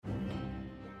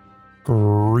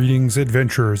Greetings,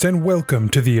 adventurers, and welcome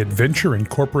to the Adventure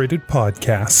Incorporated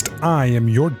podcast. I am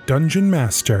your Dungeon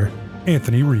Master,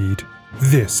 Anthony Reed.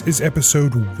 This is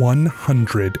episode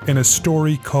 100 and a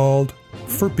story called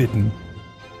Forbidden.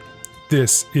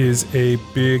 This is a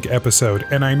big episode,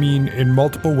 and I mean in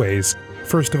multiple ways.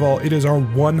 First of all, it is our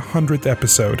 100th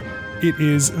episode. It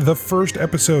is the first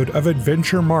episode of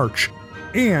Adventure March,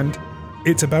 and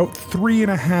it's about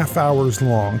 3.5 hours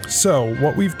long. So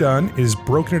what we've done is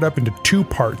broken it up into two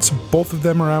parts. Both of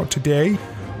them are out today.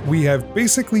 We have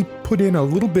basically put in a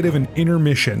little bit of an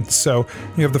intermission. So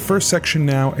you have the first section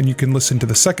now, and you can listen to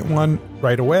the second one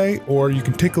right away, or you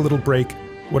can take a little break,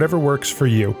 whatever works for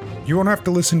you. You won't have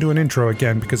to listen to an intro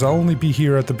again because I'll only be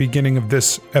here at the beginning of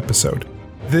this episode.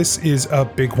 This is a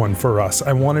big one for us.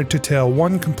 I wanted to tell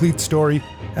one complete story,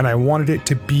 and I wanted it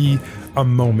to be a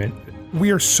moment.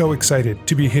 We are so excited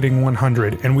to be hitting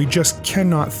 100, and we just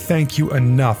cannot thank you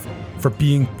enough for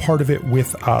being part of it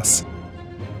with us.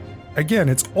 Again,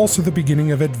 it's also the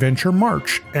beginning of Adventure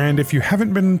March, and if you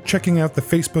haven't been checking out the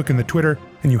Facebook and the Twitter,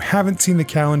 and you haven't seen the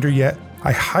calendar yet,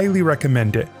 I highly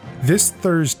recommend it. This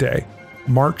Thursday,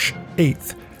 March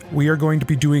 8th, we are going to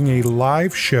be doing a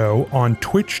live show on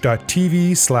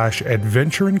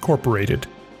twitch.tv/Adventure Incorporated.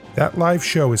 That live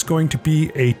show is going to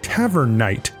be a tavern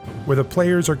night where the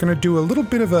players are going to do a little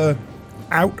bit of a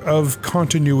out of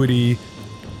continuity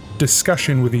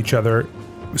discussion with each other,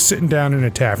 sitting down in a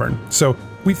tavern. So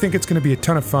we think it's going to be a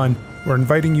ton of fun. We're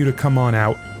inviting you to come on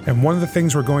out. And one of the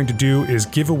things we're going to do is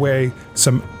give away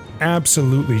some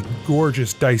absolutely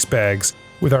gorgeous dice bags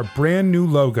with our brand new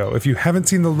logo. If you haven't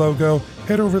seen the logo,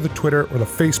 head over to the Twitter or the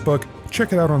Facebook.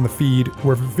 Check it out on the feed.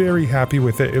 We're very happy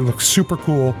with it. It looks super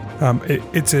cool.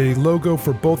 It's a logo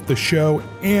for both the show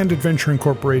and Adventure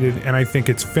Incorporated, and I think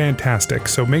it's fantastic.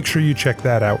 So make sure you check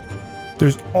that out.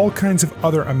 There's all kinds of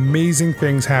other amazing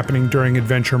things happening during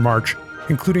Adventure March,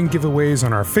 including giveaways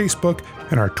on our Facebook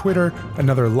and our Twitter,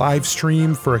 another live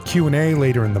stream for a Q&A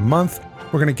later in the month.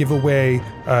 We're going to give away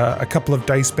a couple of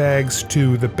dice bags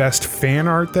to the best fan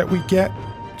art that we get.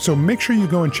 So make sure you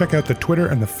go and check out the Twitter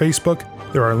and the Facebook.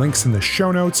 There are links in the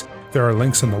show notes. There are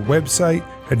links on the website,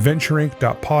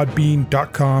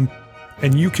 adventureinc.podbean.com,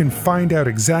 and you can find out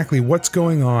exactly what's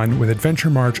going on with Adventure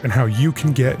March and how you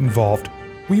can get involved.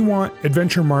 We want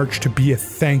Adventure March to be a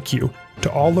thank you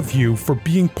to all of you for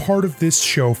being part of this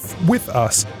show with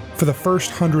us for the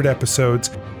first 100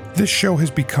 episodes. This show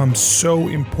has become so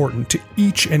important to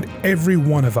each and every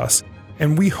one of us,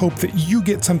 and we hope that you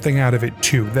get something out of it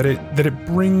too, that it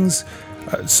brings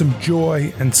some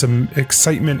joy and some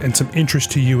excitement and some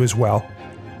interest to you as well.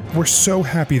 We're so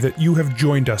happy that you have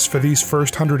joined us for these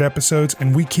first 100 episodes,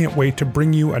 and we can't wait to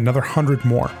bring you another 100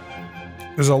 more.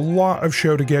 There's a lot of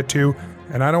show to get to,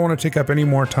 and I don't want to take up any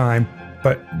more time,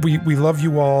 but we love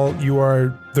you all. You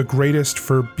are the greatest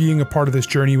for being a part of this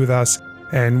journey with us,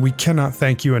 and we cannot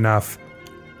thank you enough.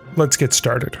 Let's get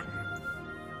started.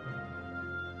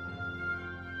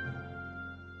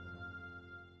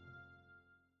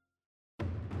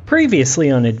 Previously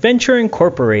on Adventure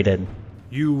Incorporated.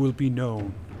 You will be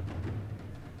known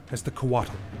as the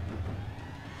Coatl.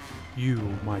 You,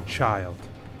 my child,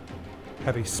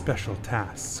 have a special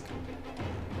task.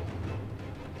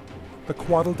 The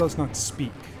Coatl does not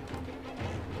speak,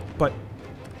 but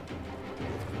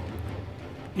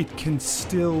it can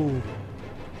still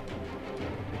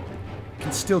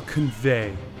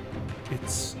convey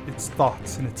its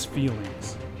thoughts and its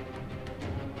feelings.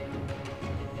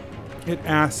 It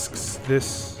asks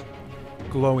this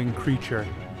glowing creature,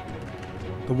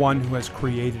 the one who has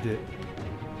created it,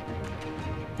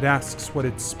 it asks what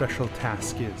its special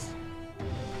task is.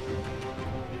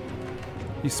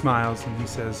 He smiles and he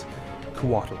says,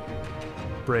 Coatl,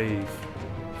 brave,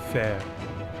 fair,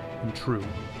 and true.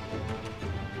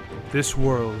 This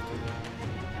world,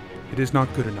 it is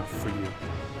not good enough for you.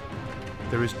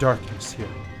 There is darkness here.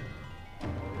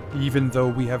 Even though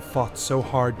we have fought so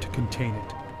hard to contain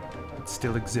it, it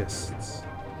still exists.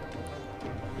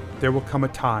 There will come a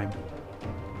time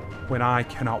when I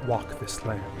cannot walk this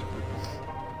land.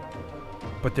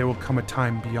 But there will come a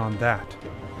time beyond that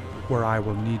where I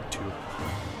will need to.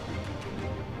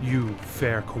 You,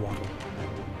 fair Coatl,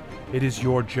 it is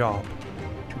your job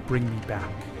to bring me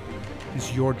back. It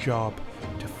is your job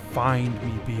to find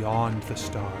me beyond the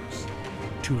stars,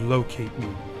 to locate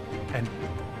me and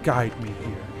guide me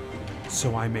here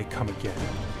so I may come again.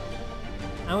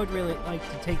 I would really like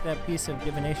to take that piece of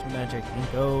divination magic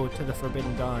and go to the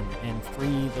Forbidden Dawn and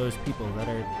free those people that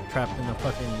are trapped in the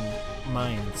fucking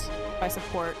mines. I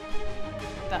support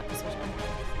that decision.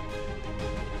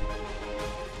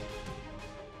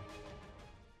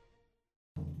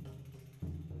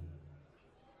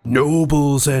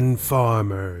 Nobles and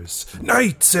farmers,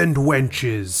 knights and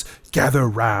wenches, gather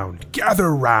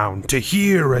round to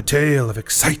hear a tale of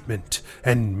excitement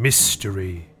and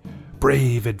mystery.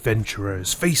 Brave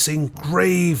adventurers facing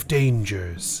grave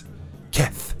dangers.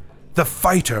 Keth, the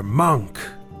fighter monk.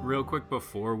 Real quick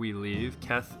before we leave,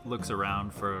 Keth looks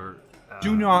around for...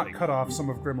 Do not cut off some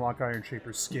of Grimlock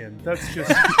Ironshaper's skin. That's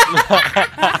just...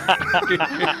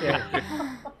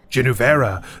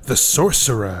 Genuvera, the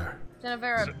sorcerer.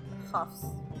 Genevera puffs.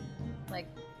 Like...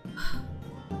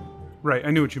 Right,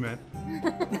 I knew what you meant.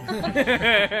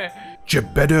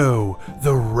 Gebetto,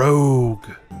 the rogue.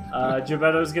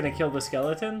 Gebetto's gonna kill the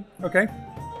skeleton. Okay.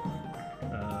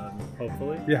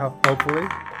 Hopefully. Yeah, hopefully.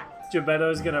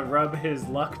 Gebetto's gonna rub his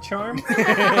luck charm.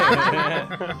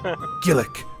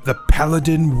 Gillick, the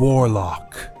paladin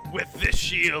warlock. With this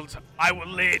shield, I will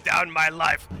lay down my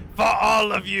life for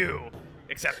all of you,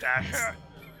 except Asher.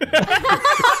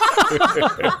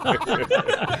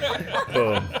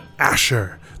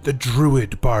 Asher, the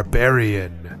druid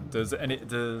barbarian. Does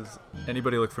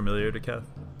anybody look familiar to Keth?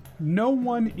 No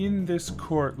one in this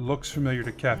court looks familiar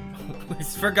to Keth. We've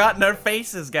forgotten our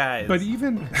faces, guys. But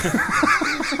even...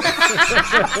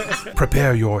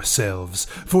 Prepare yourselves,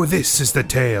 for this is the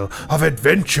tale of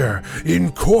Adventure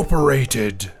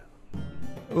Incorporated.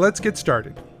 Let's get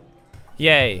started.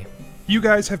 Yay. You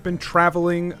guys have been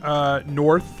traveling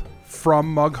north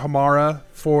from Mughamara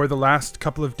for the last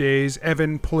couple of days.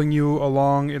 Evan pulling you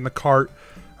along in the cart.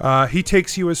 He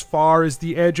takes you as far as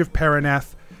the edge of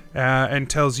Paraneth and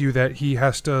tells you that he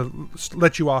has to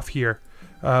let you off here.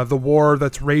 The war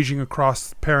that's raging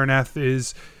across Paraneth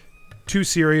is too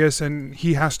serious, and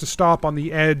he has to stop on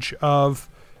the edge of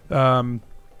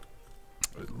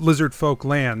lizard folk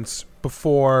lands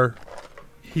before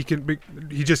he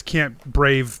just can't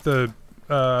brave the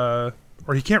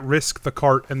or he can't risk the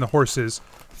cart and the horses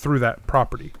through that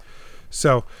property.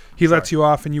 So he lets you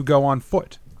off and you go on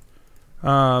foot.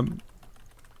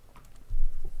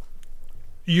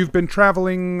 You've been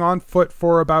traveling on foot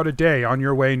for about a day on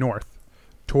your way north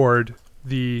toward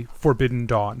the Forbidden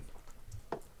Dawn.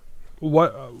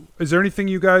 What is there anything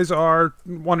you guys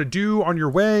want to do on your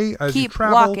way as you Keep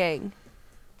travel? walking.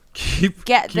 Keep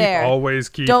there. Always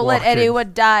keep Don't walking. let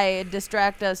anyone die and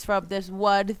distract us from this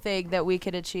one thing that we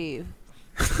can achieve.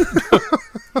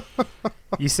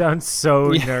 You sound so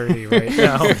nerdy right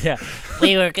now. Yeah.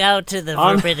 We were going to the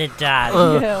Forbidden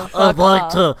Dawn. I'd like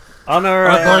to On our...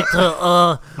 I'd like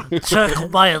to check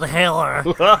my inhaler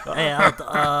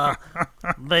and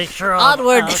make sure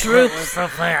onward troops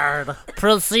prepared.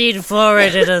 Proceed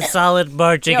forward in a solid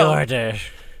marching order.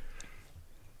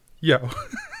 Yo.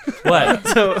 What?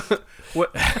 So,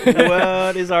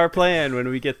 what is our plan when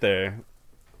we get there?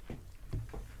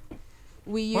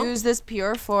 We use this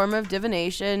pure form of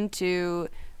divination to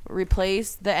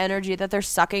replace the energy that they're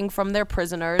sucking from their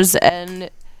prisoners and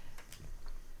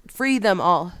free them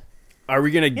all. Are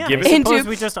we going to give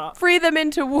it? Free them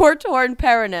into war-torn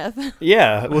Paraneth.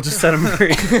 Yeah, we'll just set them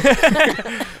free.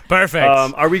 Perfect.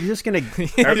 Are we just going to...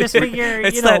 I just figure,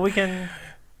 we can...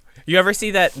 You ever see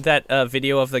that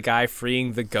video of the guy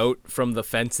freeing the goat from the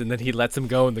fence and then he lets him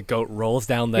go and the goat rolls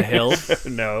down the hill?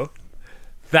 No.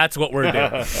 That's what we're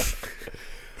doing.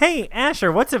 Hey,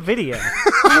 Asher, what's a video?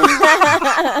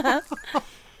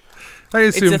 I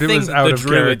assumed it was out of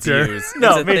character. Use.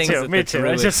 No, me too.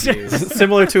 I just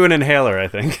similar to an inhaler, I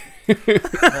think.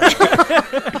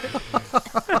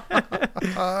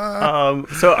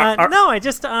 I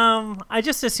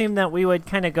just assumed that we would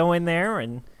kind of go in there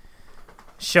and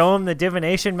show him the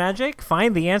divination magic,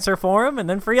 find the answer for him, and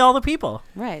then free all the people.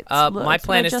 Right. My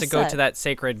plan is to go to that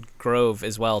sacred grove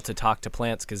as well to talk to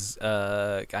plants because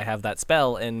I have that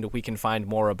spell and we can find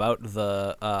more about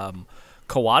the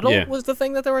Coatl was the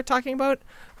thing that they were talking about,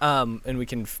 and we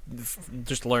can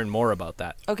just learn more about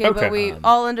that. Okay, but we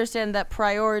all understand that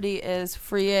priority is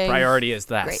freeing. Priority is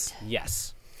that. Great.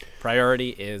 Yes.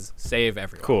 Priority is save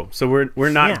everyone. Cool. So we're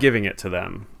not giving it to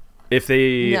them. If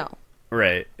they... No.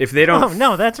 Right. If they don't... Oh,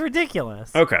 no, that's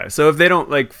ridiculous. Okay, so if they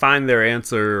don't, find their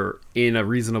answer in a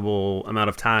reasonable amount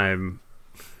of time,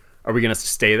 are we going to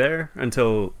stay there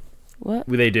until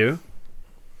they do?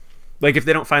 If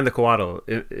they don't find the Coatl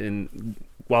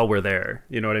while we're there,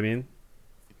 you know what I mean?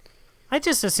 I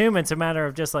just assume it's a matter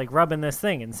of just, rubbing this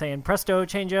thing and saying, presto,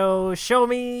 changeo, show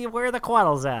me where the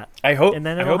Coatl's at. I hope, and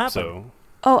then it'll happen. So.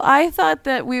 Oh, I thought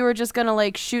that we were just going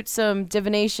to, shoot some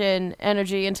divination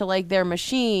energy into, their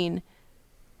machine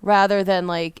rather than,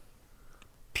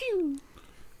 pew.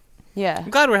 Yeah.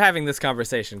 I'm glad we're having this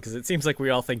conversation because it seems like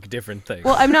we all think different things.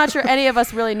 Well, I'm not sure any of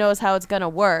us really knows how it's going to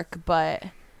work, but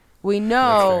we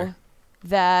know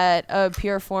that a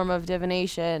pure form of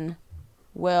divination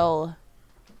will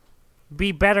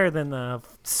be better than the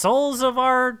souls of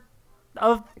our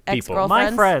people,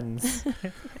 my friends.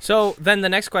 So then the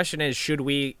next question is, should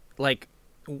we, like,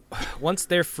 once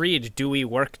they're freed, do we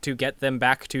work to get them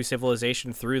back to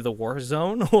civilization through the war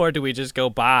zone, or do we just go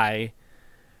by?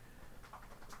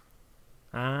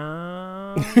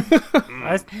 Like,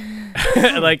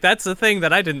 that's the thing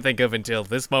that I didn't think of until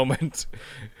this moment.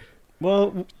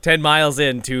 Well, 10 miles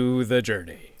into the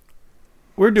journey.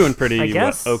 We're doing pretty I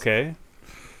guess. okay.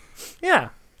 Yeah,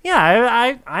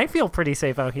 I feel pretty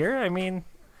safe out here. I mean,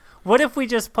 what if we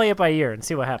just play it by ear and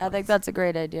see what happens? I think that's a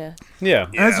great idea. Yeah,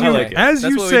 As I you like it. as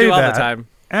That's you what we say do all the that, time.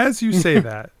 as you say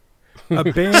that, a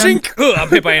band, Shink! Ugh, I'm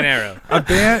hit by an arrow. a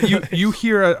band, you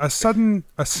hear a sudden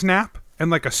snap and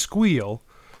like a squeal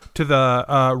to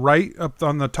the right up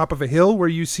on the top of a hill where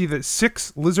you see that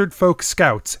 6 lizard folk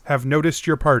scouts have noticed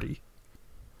your party.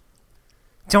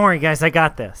 Don't worry, guys, I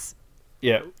got this.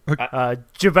 Yeah.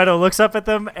 Gebetto looks up at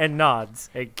them and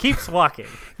nods and keeps walking.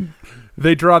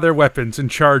 They draw their weapons and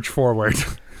charge forward.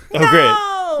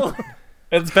 Oh, great.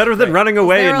 It's better than running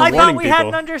away and I warning thought we people. had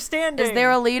an understanding. Is there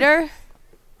a leader?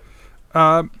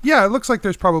 Yeah, it looks like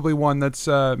there's probably one that's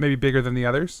maybe bigger than the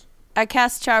others. I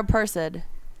cast Charm Person.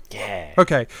 Yeah.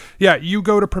 Okay. Yeah, you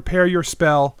go to prepare your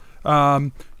spell.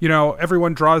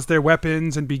 Everyone draws their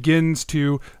weapons and begins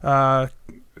to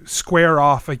square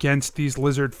off against these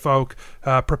lizard folk,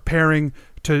 preparing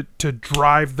to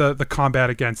drive the combat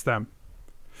against them.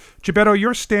 Gebetto,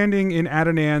 you're standing in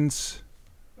Adonan's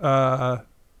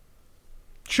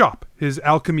shop, his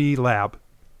alchemy lab,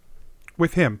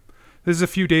 with him. This is a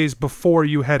few days before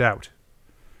you head out,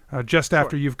 just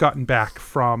after you've gotten back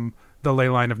from the ley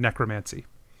line of necromancy.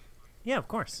 Yeah, of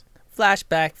course.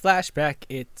 Flashback,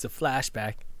 it's a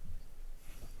flashback.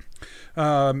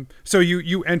 So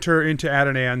you enter into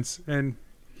Adonan's, and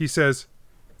he says,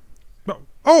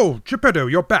 "Oh, Gebetto,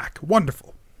 you're back.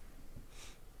 Wonderful."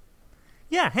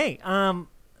 Yeah, hey,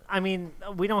 I mean,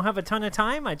 we don't have a ton of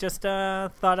time. I just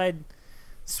thought I'd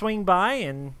swing by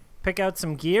and pick out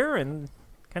some gear and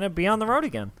kind of be on the road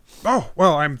again. Oh,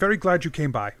 well, I'm very glad you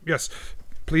came by. Yes,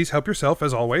 please help yourself,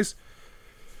 as always.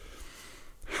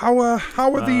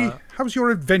 How's your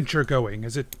adventure going?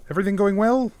 Is it everything going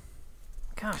well?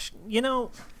 Gosh,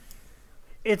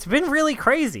 it's been really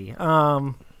crazy.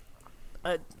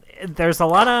 There's a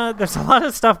lot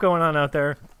of stuff going on out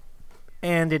there,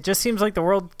 and it just seems like the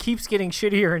world keeps getting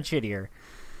shittier and shittier.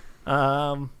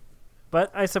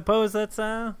 But I suppose that's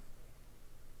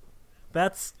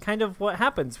kind of what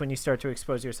happens when you start to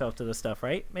expose yourself to this stuff,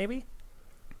 right? Maybe?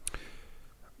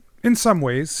 In some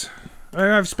ways.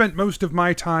 I've spent most of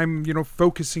my time,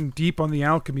 focusing deep on the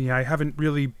alchemy. I haven't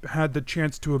really had the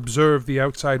chance to observe the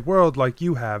outside world like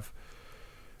you have.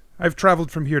 I've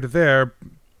traveled from here to there,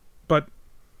 but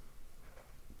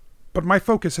my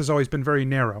focus has always been very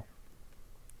narrow.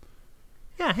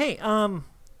 Yeah, hey,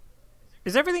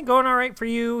 is everything going all right for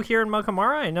you here in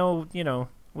Mughamara? I know,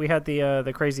 we had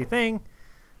the crazy thing.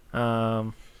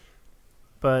 But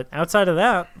outside of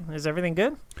that, is everything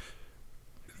good?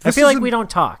 I feel like we don't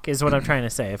talk, is what I'm trying to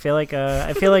say. I feel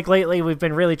like lately we've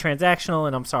been really transactional,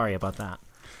 and I'm sorry about that.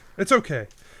 It's okay.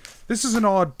 This is an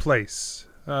odd place.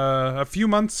 A few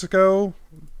months ago,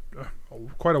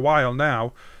 quite a while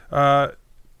now,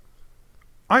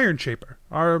 Iron Shaper,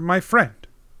 my friend,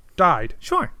 died.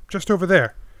 Sure. Just over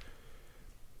there.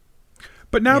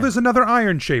 But now there's another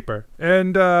Iron Shaper,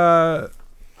 and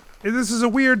this is a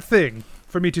weird thing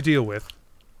for me to deal with.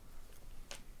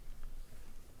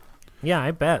 Yeah,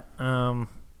 I bet.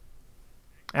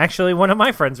 Actually, one of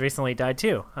my friends recently died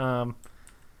too. It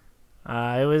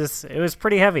was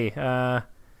pretty heavy. I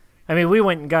mean, we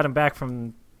went and got him back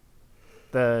from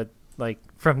the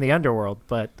underworld,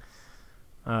 but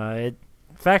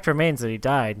fact remains that he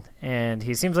died, and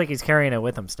he seems like he's carrying it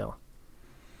with him still.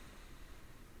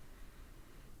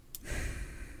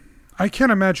 I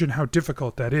can't imagine how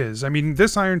difficult that is. I mean,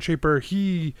 this Iron Shaper,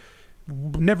 he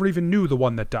never even knew the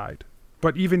one that died.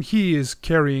 But even he is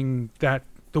carrying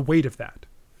the weight of that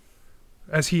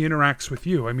as he interacts with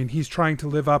you. I mean, he's trying to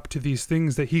live up to these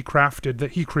things that he crafted,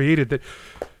 that he created, that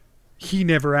he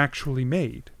never actually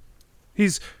made.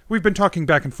 We've been talking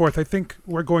back and forth. I think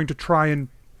we're going to try and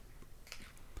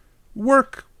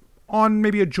work on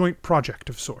maybe a joint project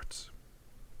of sorts.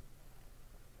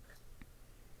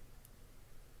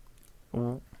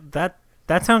 That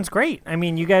sounds great. I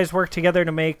mean, you guys worked together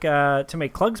to make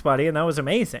Klug's body, and that was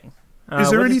amazing. Is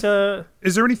there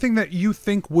anything that you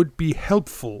think would be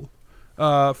helpful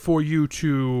for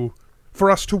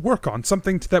us to work on?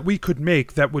 Something that we could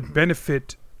make that would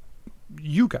benefit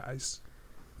you guys?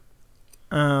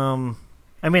 I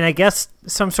mean, I guess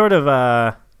some sort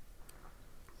of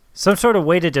some sort of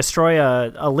way to destroy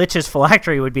a lich's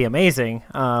phylactery would be amazing.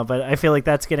 But I feel like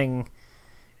that's getting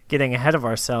ahead of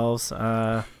ourselves.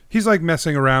 He's like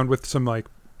messing around with some like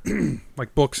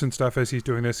books and stuff as he's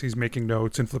doing this. He's making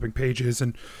notes and flipping pages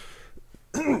and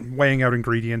weighing out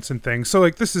ingredients and things. So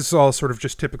like this is all sort of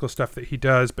just typical stuff that he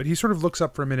does. But he sort of looks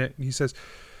up for a minute and he says,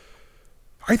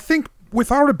 I think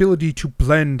with our ability to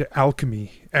blend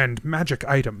alchemy and magic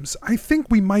items, I think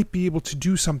we might be able to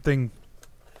do something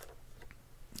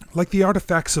like the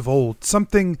artifacts of old,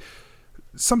 something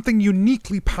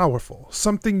uniquely powerful,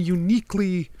 something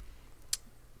uniquely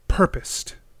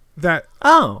purposed. That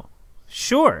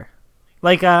sure,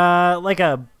 like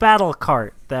a battle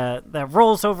cart that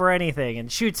rolls over anything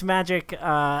and shoots magic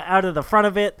out of the front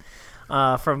of it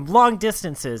from long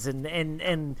distances, and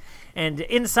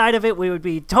inside of it we would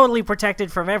be totally protected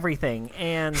from everything.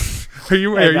 And are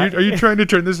you trying to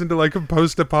turn this into like a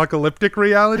post-apocalyptic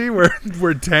reality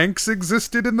where tanks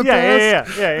existed in the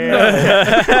past?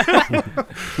 Yeah.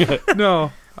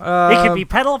 No, it could be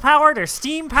pedal powered or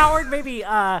steam powered. Maybe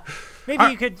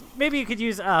you could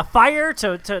use fire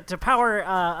to power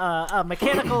a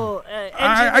mechanical engine.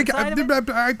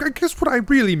 I guess what I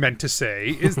really meant to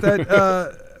say is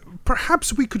that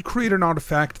perhaps we could create an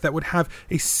artifact that would have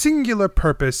a singular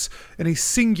purpose and a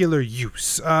singular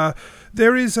use.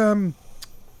 There is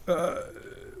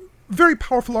very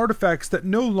powerful artifacts that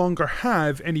no longer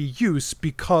have any use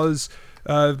because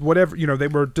they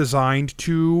were designed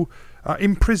to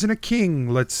imprison a king,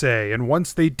 let's say, and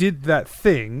once they did that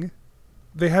thing,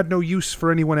 they had no use for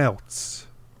anyone else.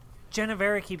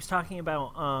 Genevera keeps talking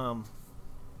about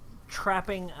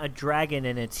trapping a dragon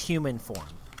in its human form.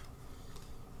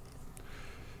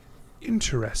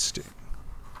 Interesting.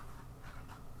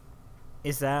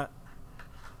 Is that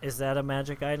a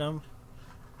magic item?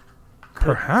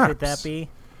 Perhaps. Could that be?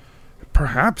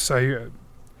 Perhaps. I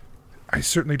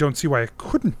certainly don't see why it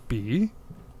couldn't be.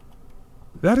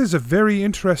 That is a very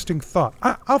interesting thought.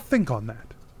 I'll think on that.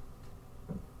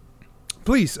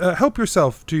 Please, help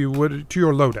yourself to your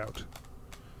loadout.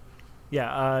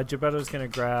 Yeah, Gebetto's going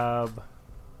to grab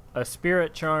a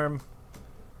spirit charm.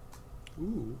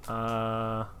 Ooh.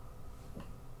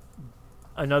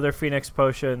 Another phoenix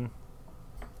potion.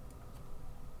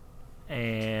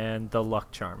 And the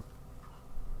luck charm.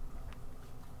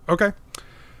 Okay.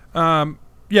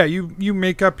 Yeah, you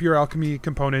make up your alchemy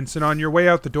components, and on your way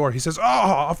out the door, he says,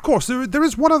 "Oh, of course, there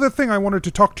is one other thing I wanted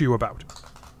to talk to you about."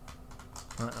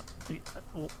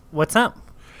 What's up?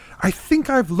 I think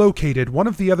I've located one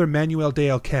of the other Manuel de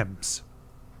Alchems.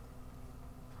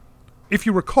 If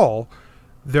you recall,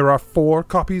 there are 4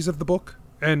 copies of the book,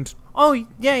 and... Oh,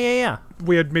 yeah.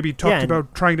 We had maybe talked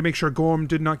about trying to make sure Gorm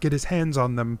did not get his hands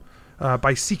on them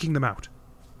by seeking them out.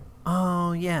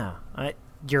 Oh, yeah.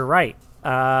 You're right.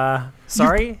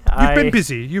 Sorry?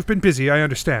 You've been busy, I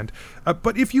understand.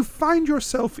 But if you find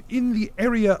yourself in the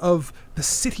area of the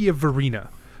city of Verena,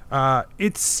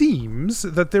 it seems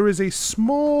that there is a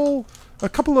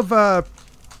couple of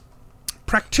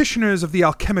practitioners of the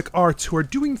alchemic arts who are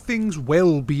doing things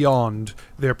well beyond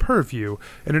their purview,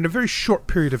 and in a very short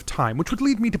period of time, which would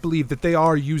lead me to believe that they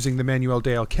are using the Manuel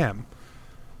de Alchem.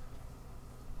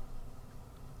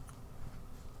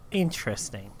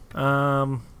 Interesting.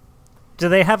 Do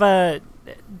they have a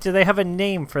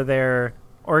name for their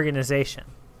organization?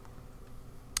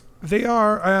 They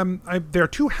are there are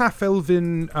 2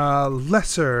 half-elven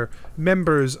lesser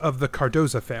members of the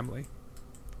Cardoza family.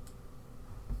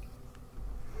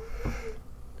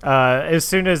 As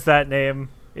soon as that name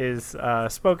is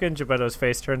spoken, Gebetto's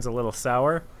face turns a little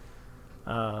sour.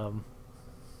 But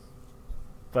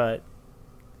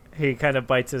he kind of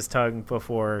bites his tongue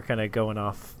before kind of going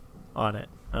off on it.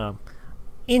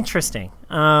 Interesting.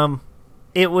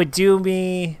 It would do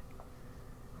me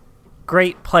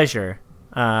great pleasure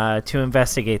to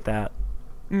investigate that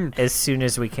as soon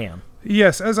as we can.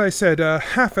 Yes, as I said,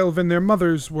 half-elven, their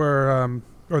mothers were...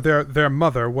 or their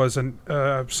mother was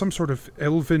some sort of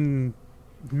elven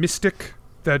mystic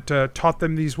that taught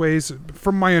them these ways.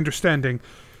 From my understanding,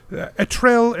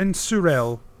 Etrel and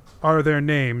Surel are their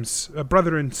names, a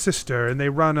brother and sister, and they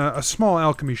run a small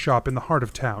alchemy shop in the heart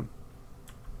of town.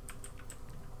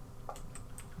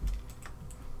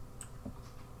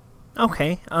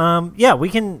 Okay. Yeah, we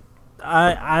can.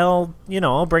 I'll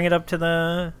bring it up to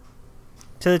the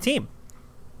team.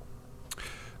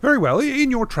 Very well.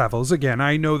 In your travels, again,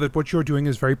 I know that what you're doing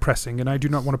is very pressing, and I do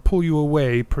not want to pull you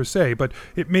away, per se, but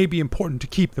it may be important to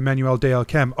keep the Manuel de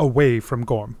Alchem away from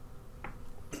Gorm.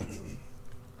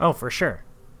 Oh, for sure.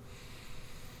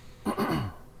 So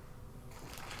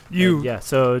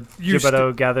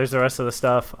Gebetto gathers the rest of the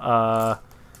stuff.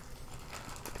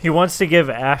 He wants to give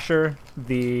Asher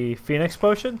the Phoenix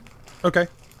Potion. Okay.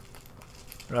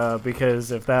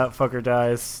 Because if that fucker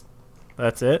dies,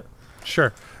 that's it.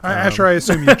 Sure. Asher, I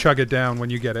assume you chug it down when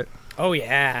you get it. Oh,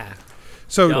 yeah.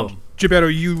 So, Yum.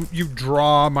 Gebetto, you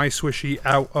draw My Swishy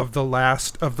out of the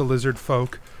last of the lizard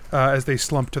folk as they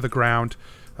slump to the ground.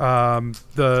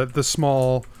 The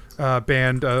small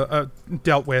band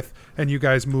dealt with, and you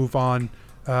guys move on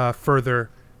further,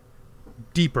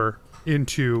 deeper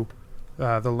into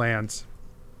the lands.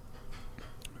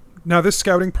 Now, this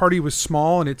scouting party was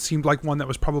small, and it seemed like one that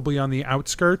was probably on the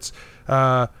outskirts,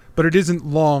 but it isn't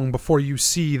long before you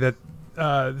see that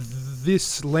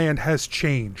this land has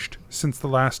changed since the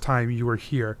last time you were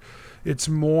here. It's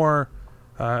more,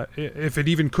 if it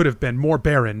even could have been, more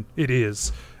barren. It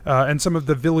is. And some of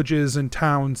the villages and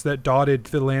towns that dotted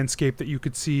the landscape that you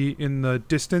could see in the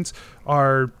distance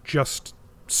are just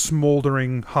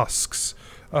smoldering husks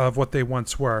of what they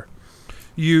once were.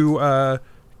 You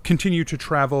continue to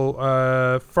travel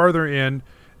farther in,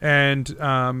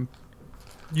 and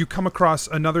you come across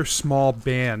another small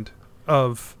band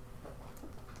of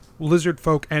lizard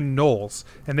folk and gnolls,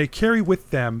 and they carry with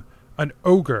them an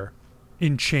ogre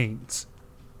in chains.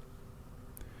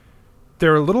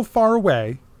 They're a little far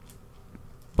away,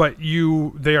 but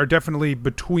they are definitely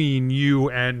between you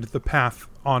and the path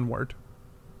onward.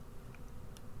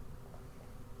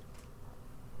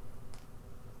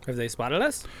 Have they spotted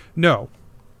us? No.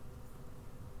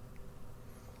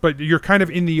 But you're kind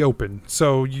of in the open,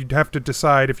 so you'd have to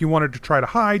decide if you wanted to try to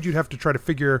hide, you'd have to try to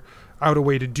figure out a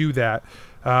way to do that.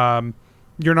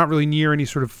 You're not really near any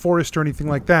sort of forest or anything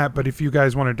like that, but if you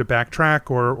guys wanted to backtrack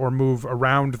or move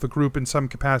around the group in some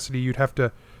capacity, you'd have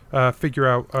to figure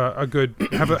out a good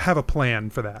have a plan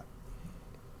for that.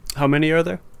 How many are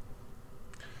there?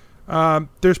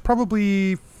 There's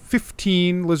probably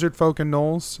 15 lizard folk and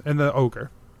gnolls, and the ogre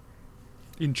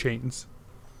in chains.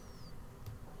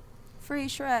 Free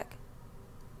Shrek.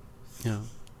 Yeah.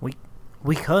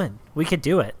 We could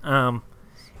do it.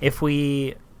 If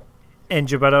we and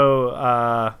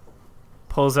Gebetto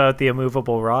pulls out the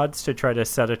immovable rods to try to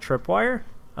set a tripwire,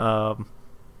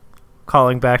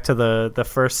 calling back to the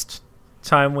first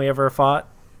time we ever fought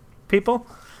people.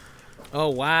 Oh,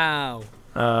 wow.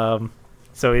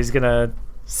 So he's gonna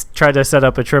try to set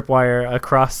up a tripwire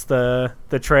across the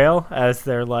trail as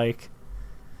they're like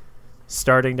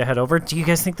starting to head over. Do you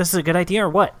guys think this is a good idea or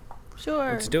what?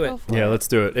 Sure. Let's do it. Yeah, let's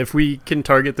do it. If we can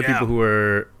target the people who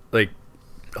are like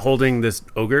holding this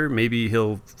ogre, maybe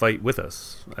he'll fight with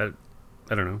us. I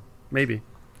don't know. Maybe.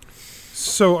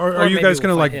 So are you guys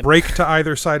going to like break to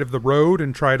either side of the road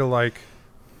and try to like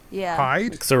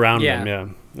hide? Surround him, yeah,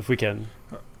 if we can.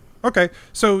 Okay,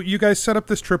 so you guys set up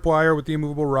this tripwire with the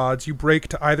immovable rods. You break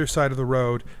to either side of the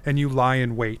road, and you lie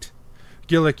in wait.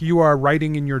 Gillick, you are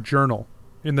writing in your journal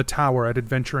in the tower at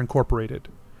Adventure Incorporated.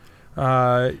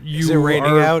 Is it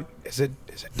raining out? Is it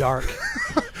dark?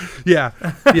 Yeah.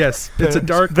 Yes. It's a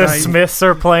dark The night. Smiths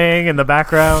are playing in the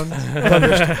background.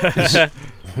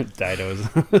 Didos.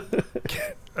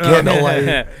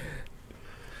 Candlelight.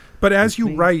 But as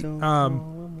you write,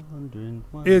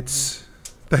 it's...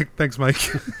 Thanks,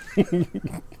 Mike.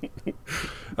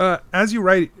 As you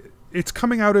write, it's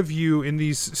coming out of you in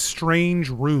these strange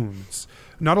runes.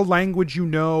 Not a language you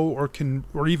know or can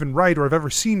or even write or have ever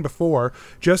seen before.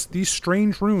 Just these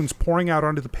strange runes pouring out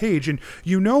onto the page, and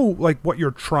you know like what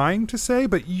you're trying to say,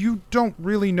 but you don't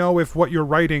really know if what you're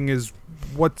writing is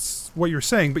what you're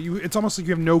saying. But it's almost like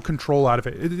you have no control out of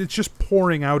it. It's just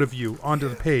pouring out of you onto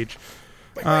the page.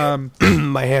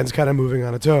 My hand's kind of moving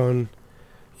on its own.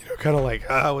 You know, kind of like,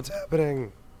 what's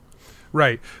happening?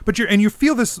 Right, but you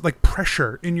feel this like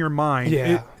pressure in your mind.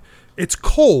 Yeah, it's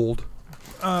cold.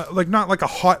 Like not like a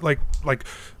hot, like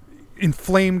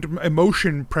inflamed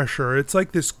emotion pressure. It's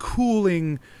like this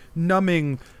cooling,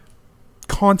 numbing,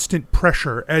 constant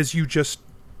pressure as you just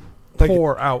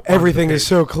pour out. Everything is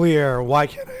so clear. Why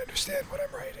can't I understand what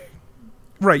I'm writing?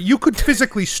 Right. You could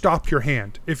physically stop your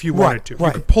hand if you wanted to.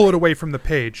 You could pull it away from the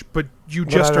page, but you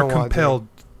just are compelled.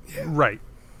 Yeah. Right.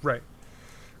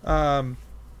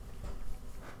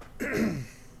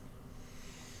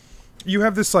 You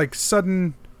have this like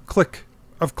sudden click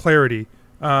of clarity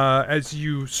as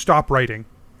you stop writing,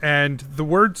 and the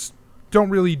words don't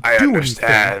really do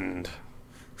anything.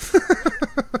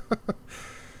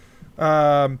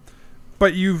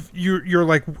 But you're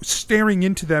like staring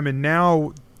into them, and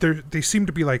now they seem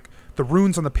to be like the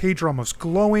runes on the page are almost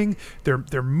glowing.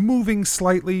 They're moving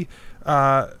slightly,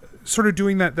 sort of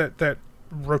doing that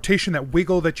rotation, that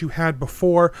wiggle that you had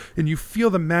before, and you feel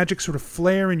the magic sort of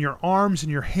flare in your arms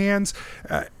and your hands.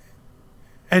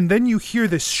 And then you hear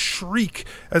this shriek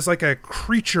as like a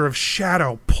creature of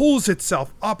shadow pulls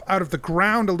itself up out of the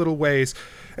ground a little ways,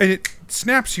 and it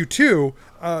snaps you too.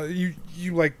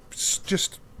 You like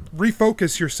just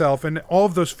refocus yourself, and all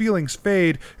of those feelings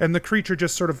fade, and the creature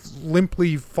just sort of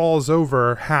limply falls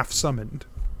over, half summoned.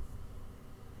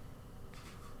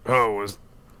 Oh,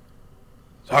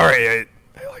 sorry. I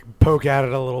like poke at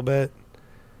it a little bit.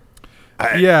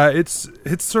 Yeah, it's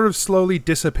sort of slowly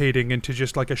dissipating into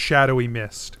just like a shadowy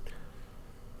mist.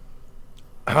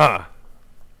 I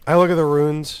look at the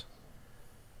runes.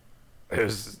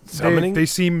 There's summoning? They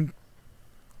seem...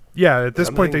 Yeah, at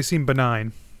this point they seem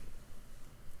benign.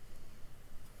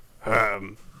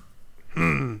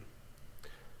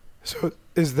 So,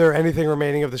 is there anything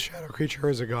remaining of the shadow creature, or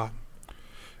is it gone?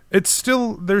 There's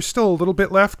still a little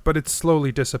bit left, but it's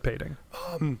slowly dissipating.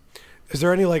 Is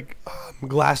there any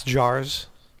glass jars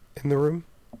in the room?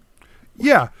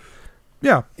 Yeah.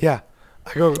 I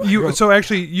go. So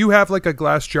actually, you have like a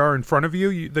glass jar in front of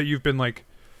you that you've been like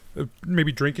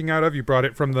maybe drinking out of. You brought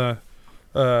it from the.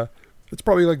 It's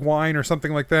probably like wine or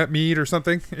something like that, mead or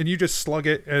something, and you just slug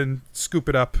it and scoop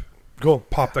it up. Cool.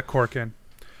 Pop the cork in.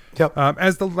 Yep.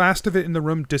 As the last of it in the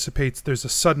room dissipates, there's a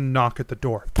sudden knock at the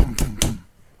door. Boom, boom, boom.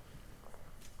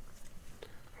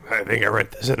 I think I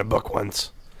read this in a book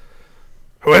once.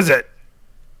 Who is it?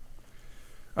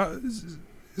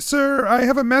 Sir, I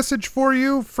have a message for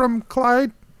you from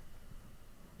Clyde.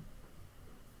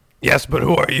 Yes, but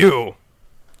who are you?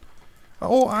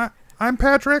 Oh, I'm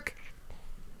Patrick.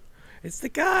 It's the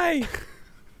guy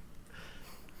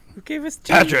who gave us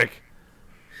tea. Patrick.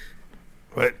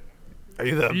 What? Are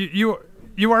you the...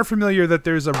 You are familiar that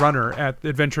there's a runner at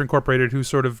Adventure Incorporated who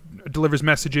sort of delivers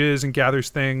messages and gathers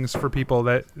things for people.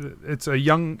 That it's a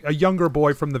younger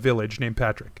boy from the village named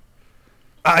Patrick.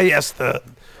 Yes, the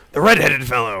red-headed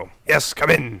fellow. Yes, come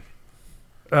in.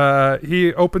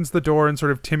 He opens the door and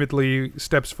sort of timidly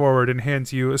steps forward and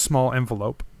hands you a small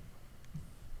envelope.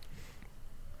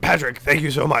 Patrick, thank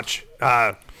you so much.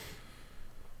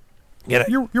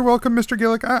 You're welcome, Mr.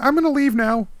 Gillick. I'm going to leave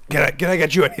now. Can I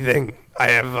get you anything? I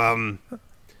have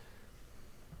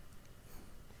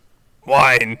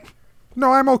wine.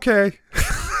 No, I'm okay.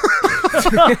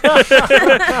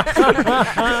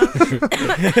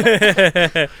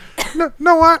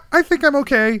 no, I think I'm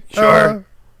okay. Sure.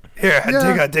 Here,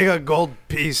 yeah. Take a gold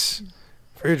piece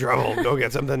for your trouble. Go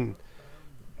get something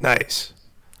nice.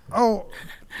 Oh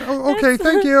okay,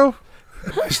 thank you.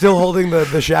 Still holding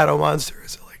the shadow monster.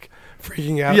 Is it like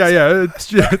freaking out? Yeah,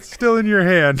 it's still in your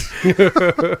hand.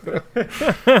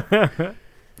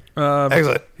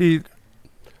 Excellent.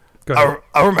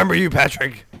 I'll remember you,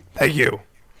 Patrick. Thank you.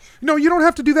 No, you don't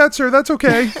have to do that, sir. That's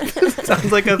okay.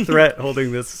 Sounds like a threat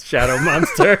holding this shadow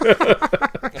monster.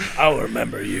 I'll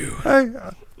remember you.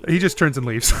 He just turns and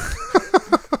leaves.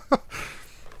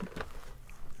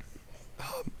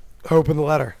 Open the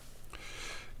letter.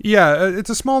 Yeah,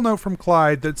 it's a small note from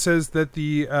Clyde that says that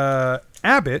the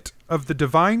abbot of the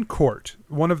Divine Court,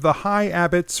 one of the high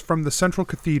abbots from the Central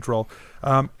Cathedral,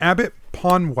 Abbot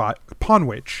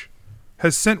Ponwich,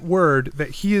 has sent word that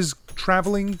he is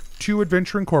traveling to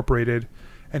Adventure Incorporated,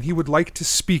 and he would like to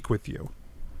speak with you.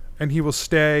 And he will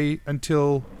stay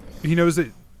until... He knows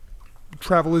that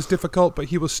travel is difficult, but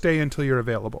he will stay until you're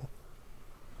available.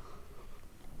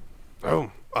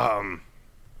 Oh,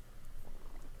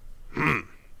 And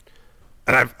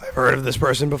I've heard of this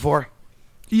person before.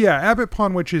 Yeah, Abbot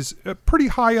Ponwich is pretty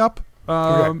high up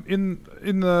in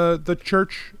the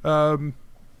church.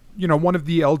 One of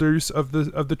the elders of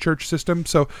the church system.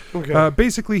 So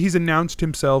basically, he's announced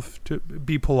himself to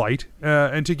be polite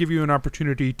and to give you an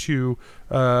opportunity to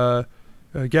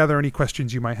gather any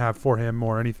questions you might have for him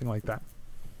or anything like that.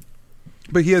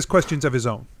 But he has questions of his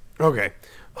own. Okay.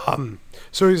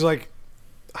 So he's like,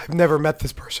 I've never met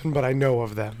this person, but I know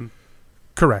of them.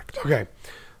 Correct. Okay.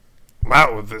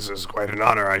 Wow, this is quite an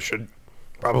honor. I should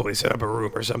probably set up a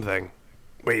room or something.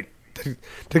 Wait,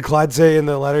 did Clyde say in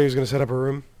the letter he was going to set up a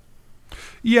room?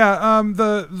 Yeah,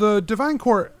 the Divine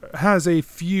Court has a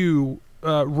few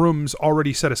rooms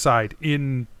already set aside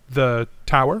in the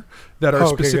tower that are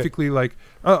specifically like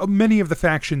many of the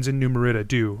factions in New Merida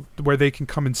do, where they can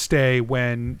come and stay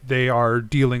when they are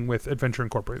dealing with Adventure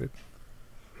Incorporated.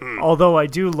 Although I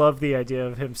do love the idea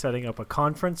of him setting up a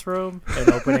conference room and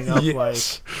opening up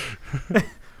like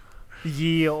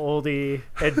ye olde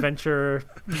adventure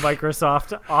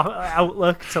Microsoft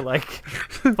Outlook to like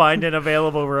find an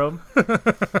available room.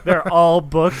 They're all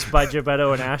booked by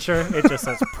Gebetto and Asher. It just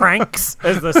says pranks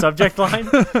as the subject line.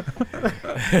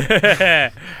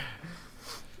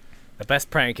 The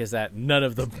best prank is that none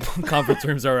of the conference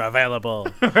rooms are available.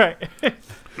 Right.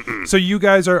 So you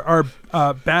guys are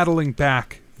battling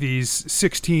back these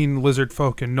 16 lizard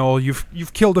folk in Knoll.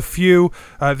 You've killed a few.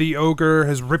 The ogre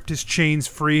has ripped his chains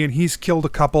free, and he's killed a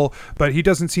couple, but he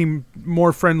doesn't seem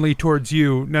more friendly towards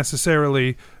you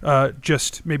necessarily,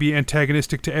 just maybe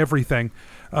antagonistic to everything.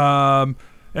 And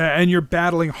you're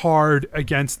battling hard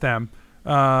against them.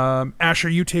 Asher,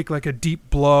 you take like a deep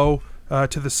blow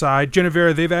to the side.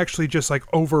 Genevera, they've actually just like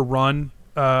overrun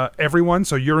everyone,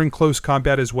 so you're in close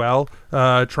combat as well,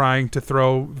 trying to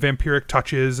throw vampiric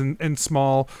touches and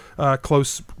small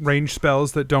close range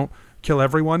spells that don't kill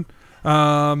everyone.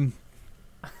 And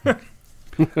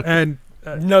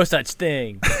no such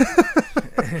thing.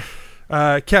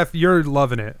 Keth, you're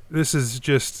loving it. This is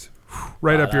just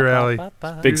right up your alley.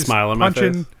 Big smile on my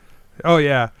face. Oh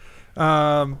yeah.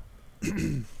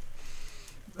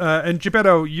 And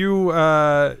Geppetto,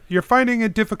 you're finding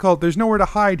it difficult. There's nowhere to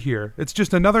hide here. It's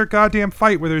just another goddamn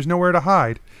fight where there's nowhere to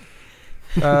hide.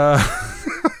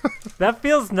 That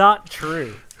feels not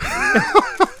true.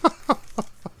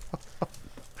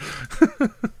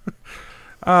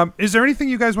 Is there anything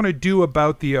you guys want to do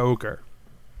about the ogre?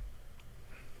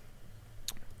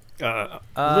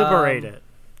 Liberate it.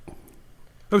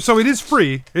 Oh, so it is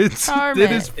free. It's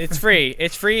free.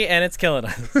 It's free, and it's killing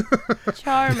us.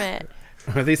 Charm it.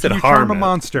 They said harm a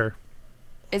monster.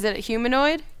 Is it a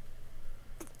humanoid?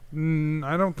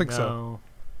 I don't think so.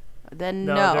 Then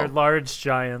no. They're large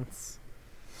giants.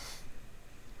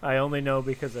 I only know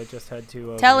because I just had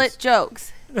to. Tell it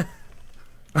jokes.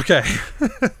 Okay.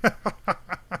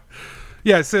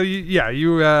 Yeah. So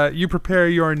you prepare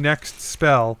your next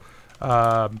spell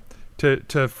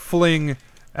to fling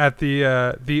at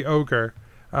the ogre,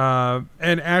 and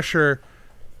Asher.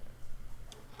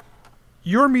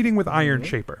 You're meeting with Iron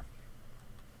Shaper.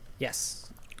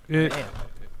 Yes. In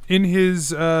his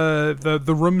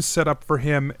the room set up for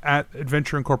him at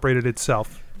Adventure Incorporated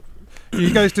itself.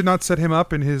 You guys did not set him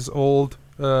up in his old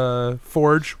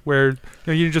forge where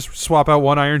you just swap out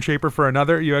one Iron Shaper for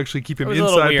another. You actually keep him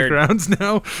inside the grounds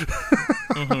now.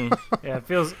 Mm-hmm. Yeah,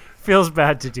 it feels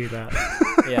bad to do that.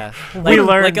 Yeah, we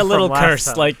learned like a little curse.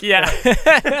 Time. Like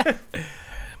yeah.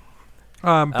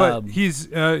 But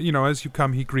he's, as you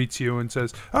come, he greets you and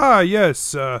says,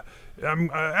 yes,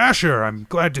 I'm Asher. I'm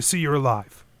glad to see you're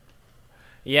alive.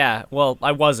 Yeah, well,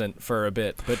 I wasn't for a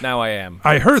bit, but now I am.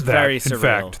 I heard it's that, very in surreal.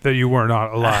 fact, that you were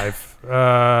not alive.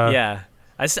 Yeah,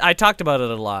 I talked about it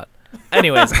a lot.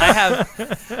 Anyways, I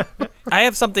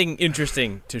have something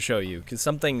interesting to show you, because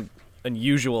something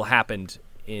unusual happened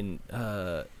in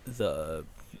the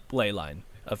ley line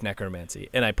of necromancy,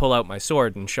 and I pull out my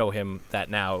sword and show him that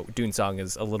now Doonsong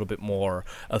is a little bit more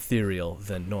ethereal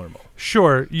than normal.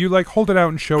 Sure, you hold it out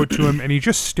and show it to him, and he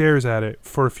just stares at it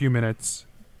for a few minutes,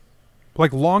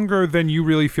 longer than you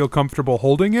really feel comfortable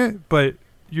holding it, but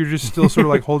you're just still sort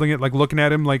of holding it, looking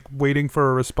at him, waiting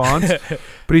for a response.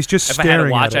 But he's just staring at it. If I had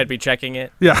a watch, I'd be checking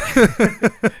it. Yeah.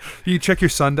 You check your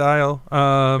sundial.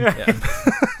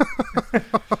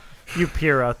 You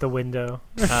peer out the window.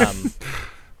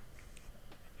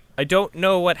 I don't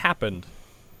know what happened.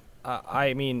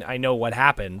 I mean, I know what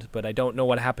happened, but I don't know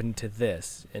what happened to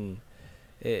this. And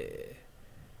it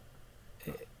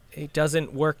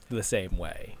doesn't work the same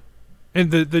way.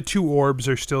 And the two orbs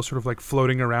are still sort of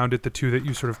floating around at the two that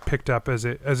you sort of picked up as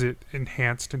it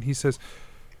enhanced. And he says,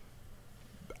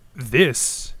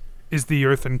 "This is the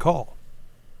Earthen Call."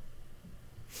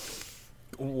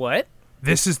 What?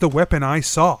 This is the weapon I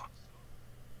saw.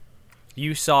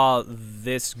 You saw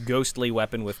this ghostly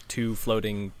weapon with two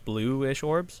floating bluish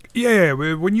orbs? Yeah.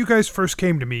 When you guys first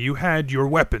came to me, you had your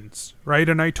weapons, right?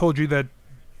 And I told you that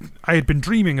I had been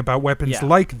dreaming about weapons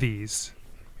like these.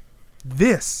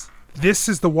 This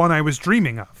is the one I was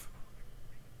dreaming of.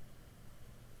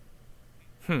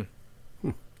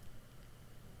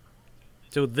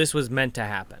 So this was meant to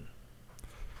happen.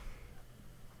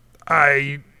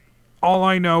 All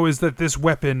I know is that this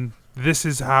weapon, this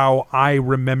is how I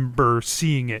remember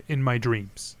seeing it in my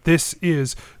dreams. This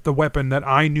is the weapon that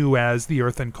I knew as the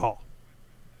Earthen Call.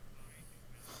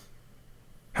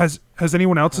 Has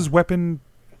anyone else's weapon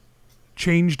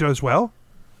changed as well?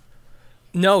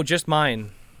 No, just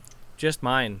mine. Just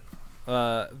mine.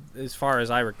 As far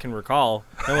as I can recall,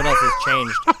 no one else has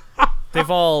changed. They've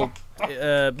all...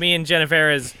 me and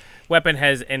Genevera's weapon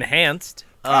has enhanced.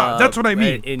 That's what I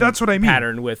mean. That's what I mean.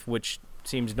 Pattern with which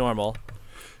seems normal.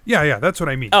 Yeah, that's what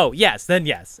I mean. Oh, yes, then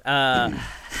yes.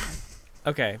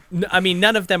 Okay. I mean,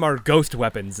 none of them are ghost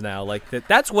weapons now. Like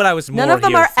that's what I was more. None of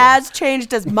them here are for. as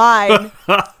changed as mine.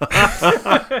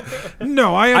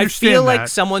 No, I understand I feel like that.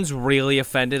 someone's really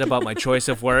offended about my choice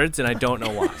of words, and I don't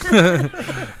know why.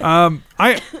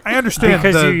 I understand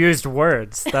because you used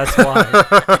words. That's why.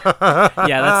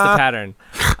 Yeah, that's the pattern.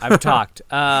 I've talked.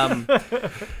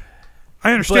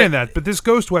 I understand that, but this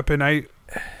ghost weapon,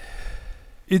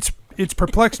 it's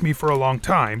perplexed me for a long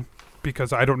time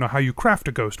because I don't know how you craft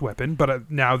a ghost weapon.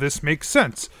 But now this makes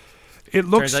sense. It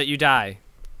looks. Turns out you die.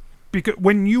 Because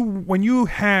when you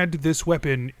had this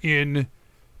weapon in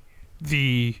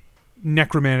the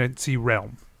necromancy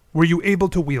realm, were you able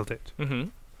to wield it? Mm-hmm.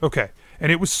 Okay,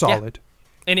 and it was solid.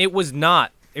 Yeah. And it was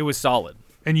not. It was solid.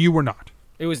 And you were not.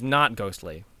 It was not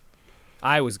ghostly.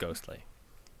 I was ghostly.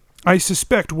 I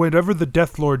suspect whatever the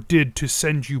Death Lord did to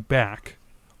send you back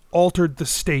altered the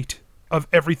state of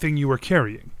everything you were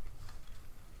carrying.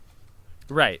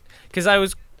 Right. Because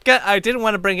I didn't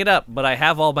want to bring it up, but I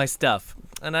have all my stuff.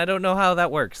 And I don't know how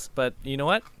that works. But you know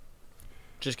what?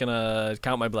 Just gonna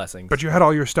count my blessings. But you had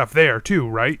all your stuff there, too,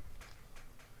 right?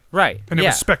 Right. And it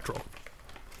was spectral.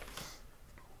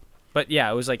 But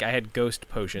yeah, it was like I had ghost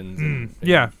potions.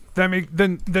 Yeah.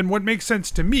 Then what makes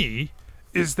sense to me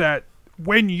is that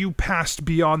when you passed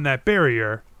beyond that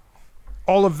barrier,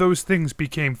 all of those things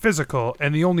became physical,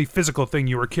 and the only physical thing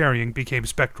you were carrying became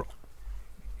spectral.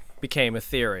 Became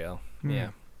ethereal. Yeah.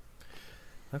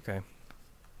 Okay.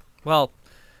 Well,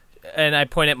 and I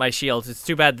point at my shield. It's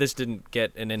too bad this didn't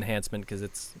get an enhancement because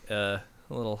it's a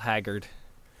little haggard.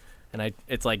 And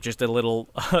it's like just a little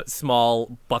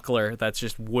small buckler that's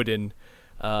just wooden,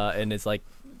 and it's like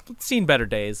seen better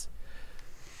days.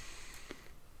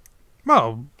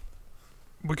 Well,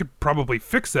 we could probably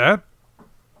fix that.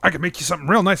 I could make you something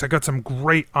real nice. I got some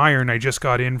great iron I just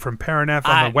got in from Paraneth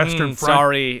on the western front.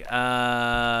 Sorry,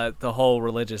 the whole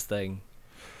religious thing.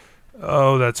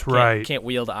 Oh, that's right. Can't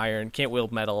wield iron. Can't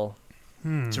wield metal.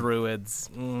 Druids.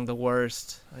 The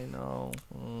worst. I know.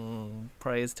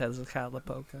 Praise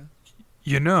Tezcatlipoca.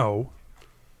 You know,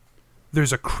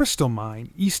 there's a crystal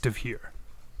mine east of here.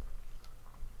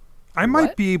 I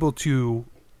might be able to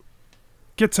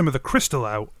get some of the crystal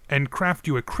out and craft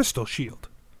you a crystal shield.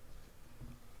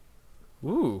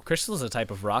 Ooh, crystal is a type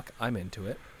of rock. I'm into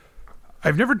it.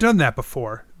 I've never done that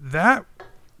before. That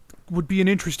would be an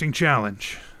interesting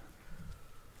challenge.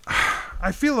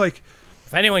 I feel like...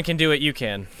 If anyone can do it, you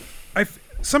can.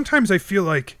 Sometimes I feel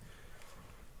like...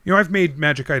 You know, I've made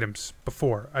magic items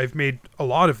before. I've made a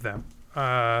lot of them.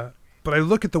 But I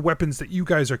look at the weapons that you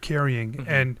guys are carrying,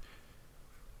 and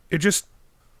it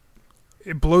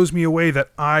blows me away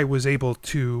that I was able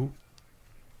to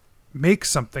make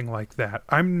something like that.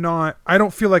 I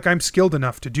don't feel like I'm skilled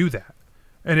enough to do that.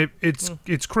 And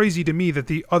it's crazy to me that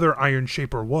the other Iron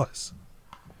Shaper was.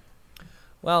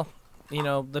 Well, you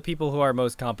know, the people who are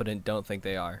most competent don't think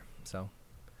they are, so...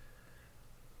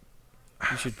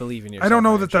 You should believe in yourself. I don't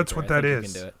know that that's what that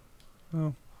is. You can do it.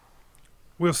 Well,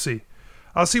 we'll see.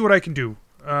 I'll see what I can do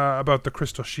about the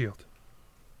crystal shield.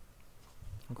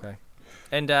 Okay.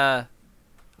 And I'll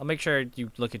make sure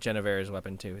you look at Genevera's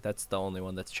weapon, too. That's the only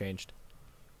one that's changed.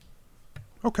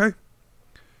 Okay.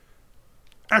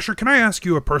 Asher, can I ask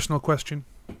you a personal question?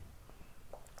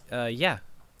 Yeah.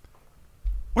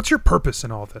 What's your purpose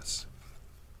in all this?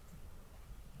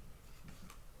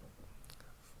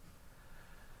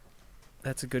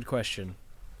 That's a good question.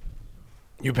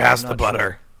 You passed the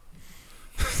butter.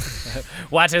 Sure.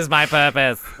 What is my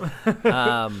purpose?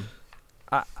 I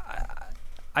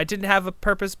didn't have a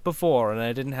purpose before, and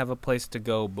I didn't have a place to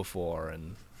go before,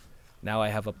 and now I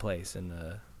have a place and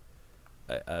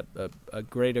a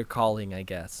greater calling, I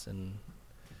guess, and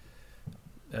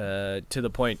to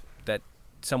the point that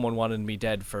someone wanted me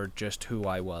dead for just who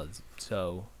I was.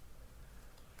 So,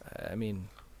 I mean...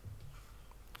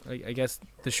 I guess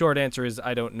the short answer is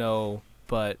I don't know,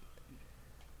 but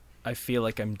I feel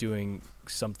like I'm doing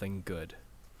something good.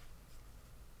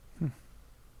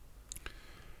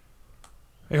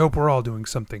 I hope we're all doing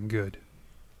something good.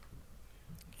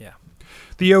 Yeah.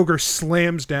 The ogre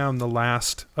slams down the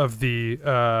last of the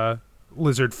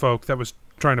lizard folk that was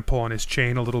trying to pull on his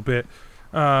chain a little bit.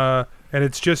 And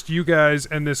it's just you guys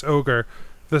and this ogre.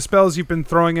 The spells you've been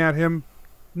throwing at him,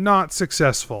 not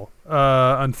successful,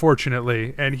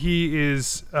 unfortunately, and he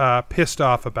is pissed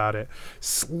off about it,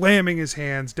 slamming his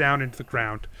hands down into the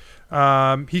ground.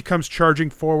 He comes charging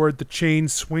forward, the chain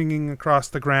swinging across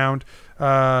the ground.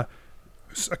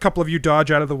 a couple of you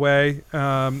dodge out of the way.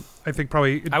 I think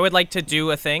probably. I would like to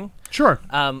do a thing. Sure.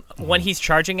 When he's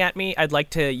charging at me, I'd like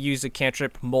to use a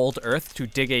cantrip Mold Earth to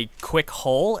dig a quick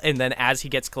hole, and then as he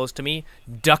gets close to me,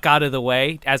 duck out of the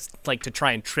way as like to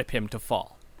try and trip him to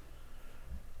fall.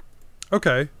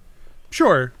 Okay.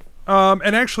 Sure.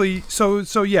 And actually, so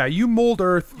yeah, you Mold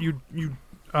Earth, you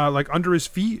like under his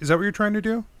feet. Is that what you're trying to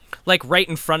do? Like right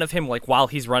in front of him, like while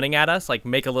he's running at us, like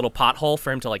make a little pothole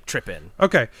for him to like trip in.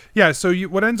 Okay. Yeah. So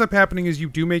what ends up happening is you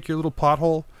do make your little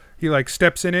pothole. He like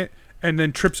steps in it and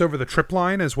then trips over the trip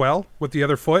line as well with the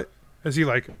other foot as he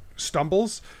like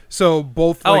stumbles. So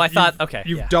both. Oh, like, I thought. Okay.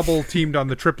 You've yeah. double teamed on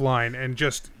the trip line and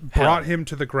just brought him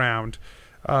to the ground,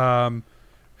 and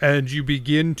you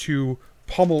begin to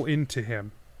pummel into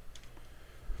him.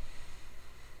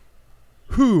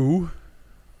 Who,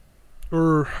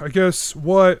 or I guess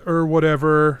what or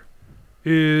whatever,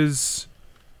 is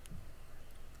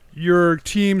your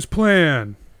team's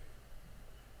plan?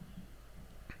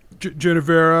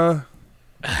 Genevera?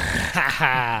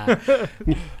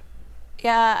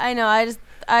 Yeah, I know. I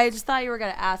just thought you were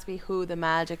gonna ask me who the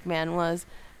Magic Man was,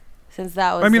 since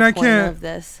that was I mean, the I point can't- of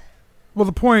this. Well,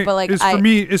 the point But, like,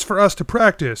 is for us to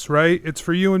practice, right? It's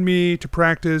for you and me to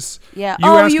practice. Yeah. You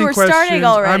Oh, asking you were questions, starting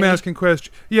already. I'm asking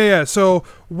questions. Yeah. So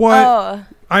what? Oh.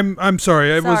 I'm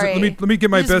sorry. I was. Sorry. Let me get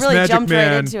my You just best really Magic jumped Man.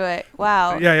 right into it.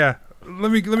 Wow. Yeah.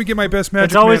 Let me get my best Magic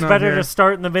It's always Man on better here. to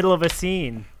start in the middle of a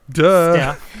scene.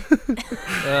 Duh.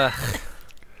 Steph.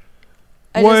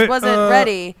 I What, just wasn't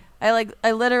ready.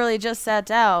 I literally just sat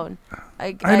down.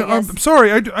 I know, guess. I'm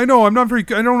sorry. I know. I'm not very.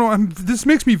 I don't know. This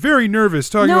makes me very nervous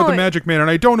talking about the Magic Man,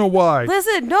 and I don't know why.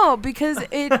 Listen, no, because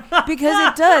it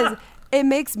does. It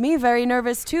makes me very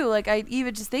nervous too. Like I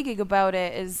even just thinking about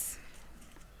it is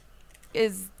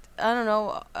I don't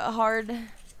know, hard.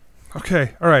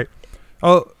 Okay. All right.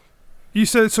 You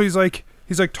said so. He's like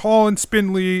tall and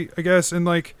spindly, I guess, and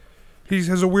like he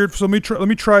has a weird. So let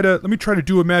me try to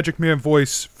do a Magic Man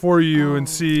voice for you and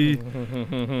see.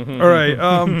 All right.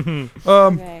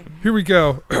 Okay. Here we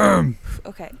go.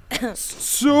 Okay.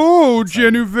 So,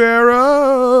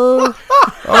 Genevera,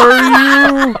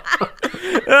 are you?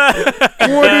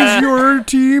 What is your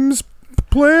team's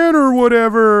plan or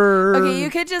whatever? Okay, you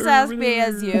could just ask me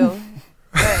as you.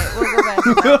 Alright, we'll go back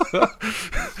to that.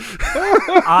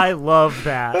 I love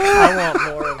that. I want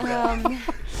more of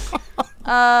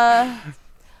that.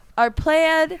 Our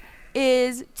plan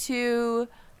is to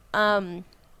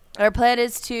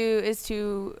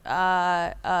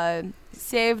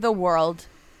save the world.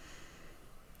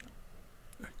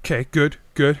 Okay, good.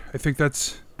 I think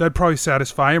that'd probably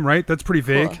satisfy him, right? That's pretty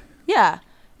vague. Cool. Yeah,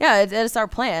 it's our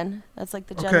plan. That's like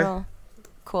the general. Okay.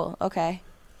 Cool. Okay.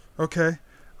 Okay.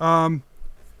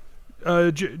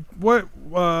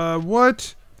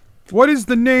 What is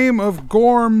the name of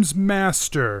Gorm's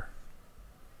master?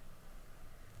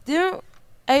 I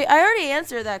already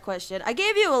answered that question. I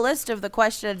gave you a list of the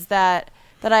questions that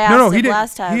I asked him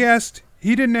last time. He asked.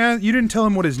 He didn't ask. You didn't tell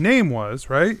him what his name was,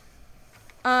 right?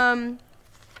 I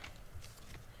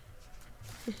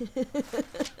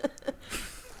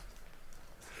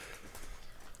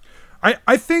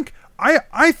think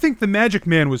the Magic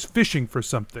Man was fishing for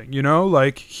something, you know,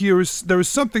 like there was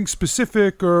something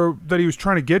specific or that he was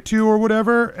trying to get to or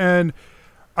whatever, and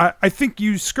I think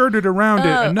you skirted around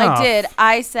it enough. I did.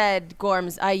 I said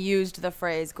Gorm's. I used the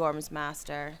phrase Gorm's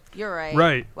master. You're right.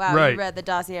 Right. Wow, right. you read the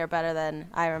dossier better than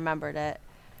I remembered it.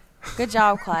 Good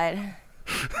job, Clyde.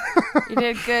 You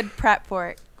did good prep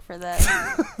work for this.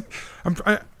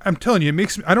 I'm telling you, it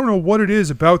makes me. I don't know what it is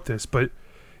about this, but it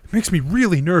makes me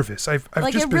really nervous. I've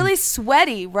like just it been, really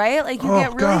sweaty, right? Like you get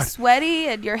really God. sweaty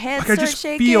and your hands like I start just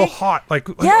shaking. feel hot. Like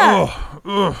Yeah.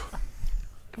 ugh.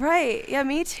 Right. Yeah,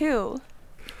 me too.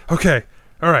 Okay.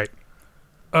 All right.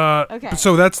 Okay.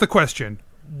 So that's the question.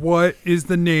 What is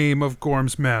the name of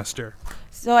Gorm's master?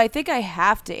 So I think I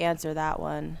have to answer that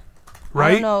one. Right?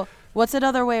 I don't know. What's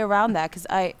another way around that? Because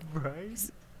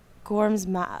Right. Gorm's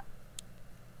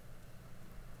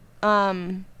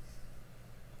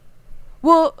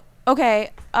Well,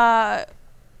 okay.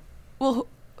 Well,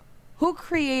 who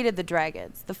created the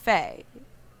dragons? The Fae.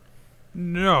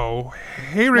 No,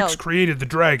 Herix No. created the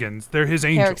dragons. They're his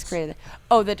angels. Herix created.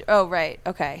 Oh, right.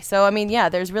 Okay. So I mean, yeah.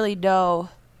 There's really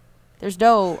there's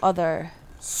no other.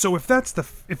 So if that's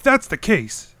the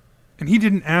case, and he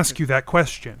didn't ask you that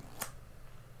question,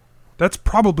 that's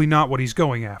probably not what he's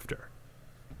going after.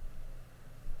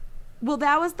 Well,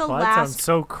 that was the Well, that sounds last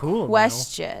so cool.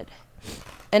 question,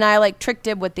 and I like tricked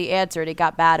him with the answer, and he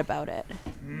got mad about it.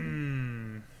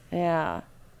 Yeah.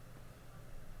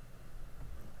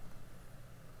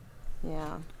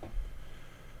 Yeah.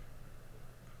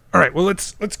 All right. Well,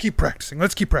 let's keep practicing.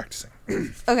 Let's keep practicing.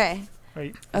 Okay.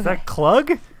 Wait, is that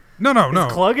Clug? No.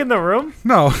 Is Clug in the room?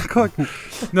 No,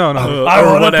 Clug. No. I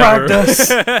want to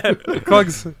practice.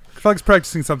 Clug's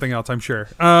practicing something else, I'm sure.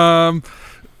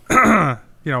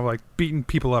 Like beating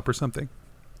people up or something.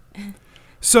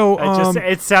 So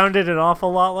it sounded an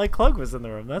awful lot like Clug was in the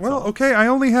room. That's all. Okay. I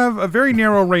only have a very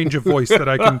narrow range of voice that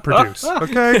I can produce.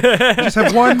 Okay, I just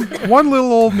have one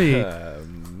little old me.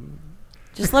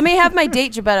 Just let me have my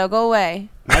date, Gebetto. Go away.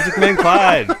 Magic Man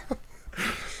Clyde.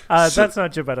 That's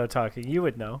not Gebetto talking. You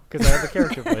would know because I have a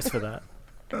character voice for that.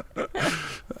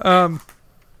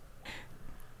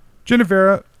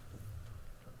 Genevera,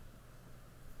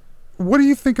 what do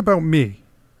you think about me?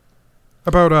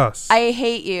 About us? I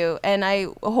hate you, and I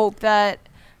hope that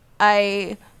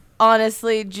I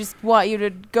honestly just want you to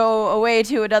go away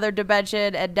to another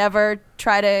dimension and never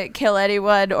try to kill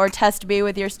anyone or test me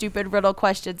with your stupid riddle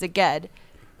questions again.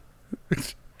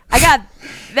 I got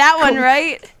that one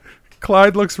right.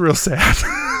 Clyde looks real sad.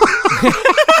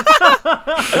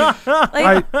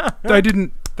 I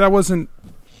didn't. That wasn't.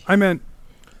 I meant.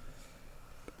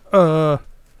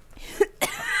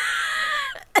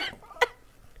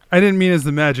 I didn't mean as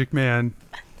the Magic Man.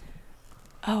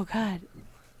 Oh God.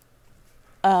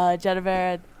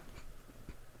 Genevera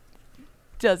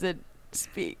doesn't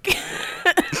speak.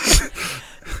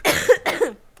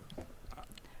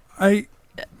 I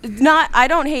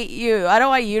don't hate you. I don't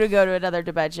want you to go to another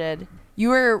dimension. You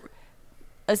were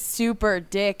a super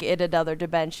dick in another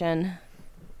dimension.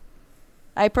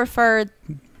 I prefer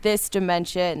this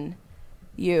dimension.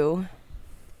 You.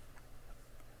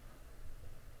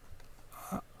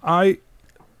 I'm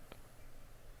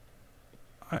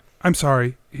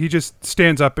sorry. He just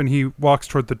stands up and he walks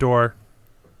toward the door.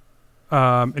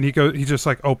 And he just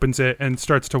like opens it and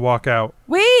starts to walk out.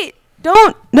 Wait,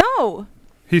 don't, no.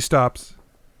 He stops.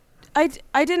 I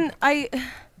don't, I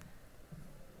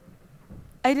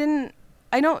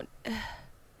don't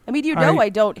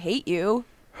hate you.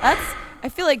 I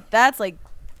feel like that's like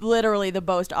literally the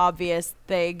most obvious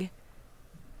thing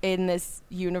in this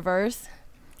universe.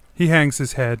 He hangs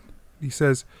his head. He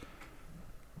says,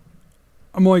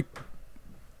 I'm like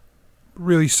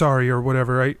really sorry or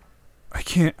whatever. I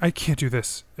can't do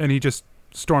this. And he just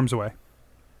storms away.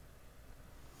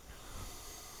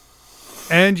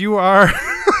 And you are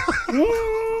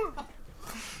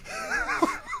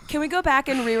Can we go back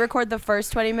and re-record the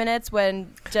first 20 minutes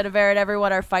when Genevera and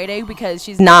everyone are fighting? Because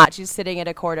she's not. She's sitting in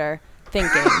a corner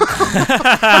thinking.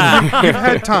 You've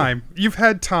had time. You've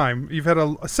had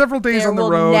several days on the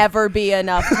road. There will never be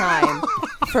enough time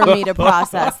for me to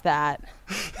process that.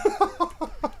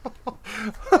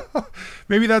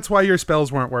 Maybe that's why your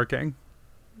spells weren't working.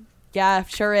 Yeah,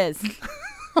 sure is.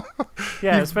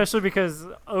 Yeah, especially because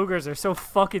ogres are so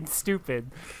fucking stupid.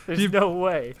 There's no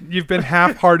way. You've been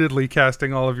half-heartedly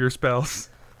casting all of your spells.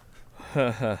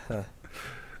 You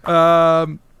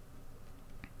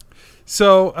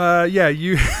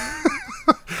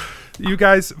you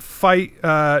guys fight.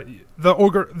 The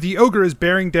ogre is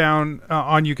bearing down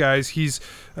on you guys. He's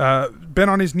been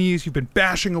on his knees. You've been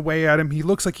bashing away at him. He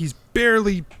looks like he's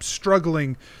barely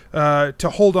struggling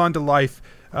to hold on to life.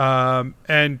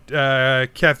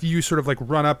 Keth, you sort of like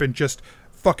run up and just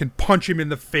fucking punch him in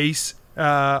the face,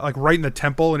 like right in the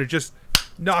temple, and it just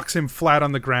knocks him flat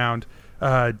on the ground,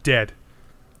 dead.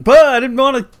 But I didn't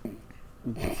want to.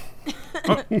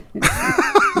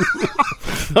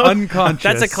 Unconscious.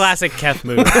 That's a classic Keth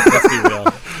move. Let's be real.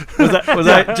 Was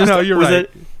that just? No, you're right.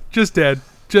 Just dead.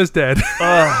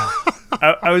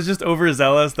 I was just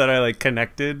overzealous that I like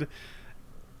connected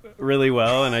really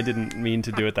well, and I didn't mean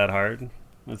to do it that hard.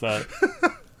 Was that?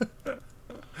 All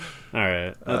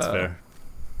right, that's fair.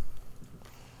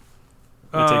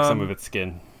 I take some of its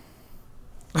skin.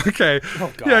 Okay.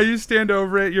 Oh, God. Yeah, you stand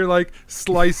over it. You're like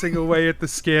slicing away at the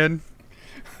skin.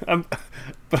 I'm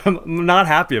not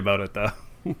happy about it though.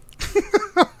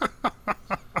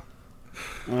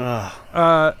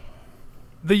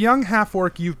 The young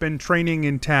half-orc you've been training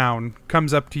in town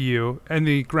comes up to you in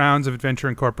the grounds of Adventure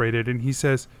Incorporated, and he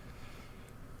says,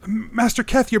 Master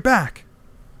Keth, you're back.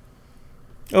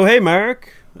 Oh, hey,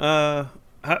 Marek. How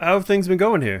have things been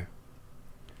going here?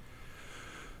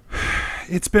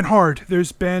 It's been hard.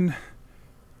 There's been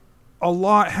a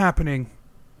lot happening.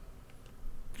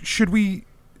 Should we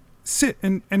sit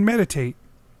and meditate?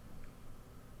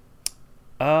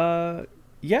 Yeah,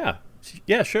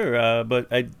 sure. But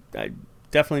I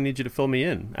definitely need you to fill me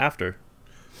in after.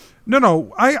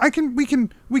 No.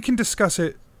 We can discuss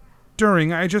it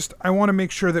during. I want to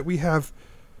make sure that we have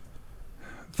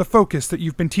the focus that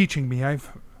you've been teaching me. I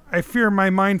fear my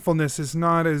mindfulness is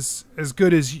not as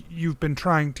good as you've been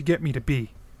trying to get me to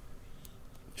be.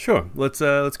 Sure. Let's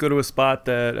go to a spot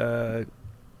that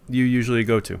you usually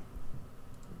go to.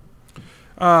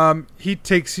 He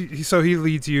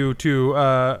leads you to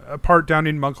a part down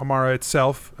in Mughamara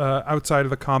itself, outside of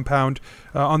the compound,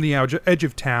 on the edge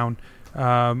of town,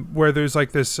 where there's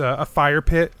like this a fire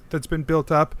pit that's been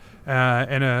built up,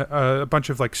 and a bunch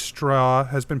of like straw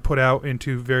has been put out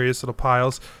into various little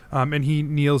piles, and he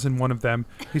kneels in one of them.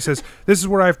 He says, "This is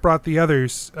where I've brought the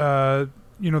others, the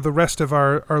rest of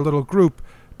our little group,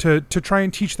 to try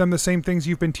and teach them the same things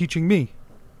you've been teaching me."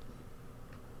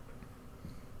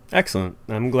 Excellent.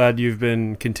 I'm glad you've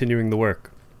been continuing the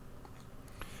work.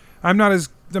 I'm not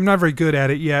very good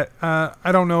at it yet.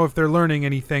 I don't know if they're learning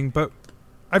anything, but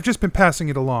I've just been passing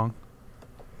it along.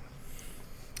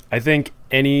 I think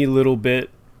any little bit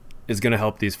is going to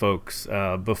help these folks.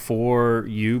 Before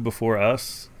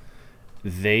us,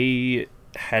 they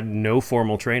had no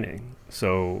formal training.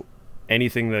 So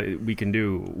anything that we can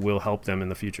do will help them in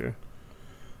the future.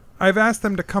 I've asked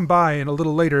them to come by a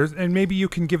little later, and maybe you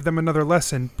can give them another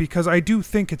lesson, because I do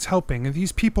think it's helping. And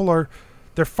these people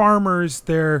they're farmers,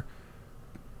 they're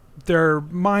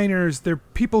miners, they're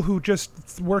people who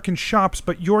just work in shops,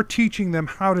 but you're teaching them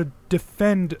how to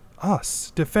defend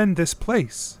this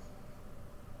place.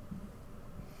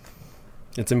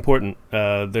 It's important.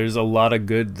 There's a lot of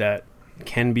good that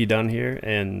can be done here,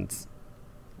 and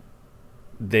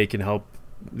they can help.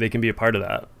 They can be a part of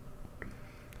that.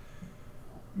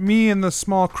 Me and the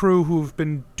small crew who've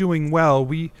been doing well,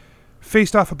 we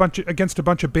faced off against a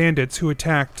bunch of bandits who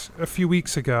attacked a few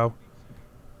weeks ago.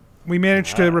 We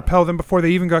managed to repel them before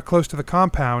they even got close to the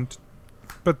compound,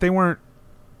 but they weren't.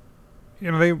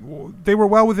 They were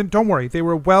well within. Don't worry, they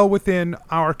were well within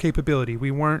our capability. We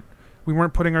weren't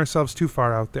putting ourselves too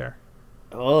far out there.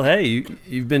 Well, hey,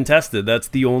 you've been tested. That's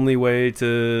the only way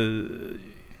to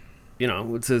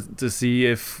see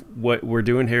if what we're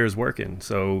doing here is working.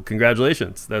 So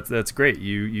congratulations. That's great.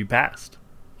 You passed.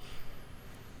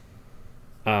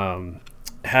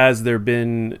 Has there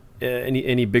been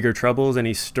any bigger troubles,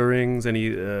 any stirrings,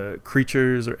 any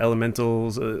creatures or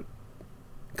elementals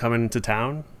coming to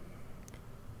town?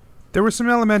 There were some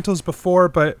elementals before,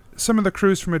 but some of the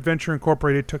crews from Adventure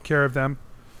Incorporated took care of them.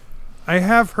 I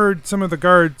have heard some of the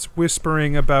guards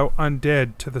whispering about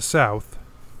undead to the south.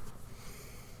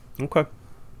 Okay.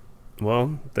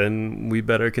 Well, then we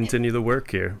better continue the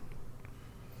work here.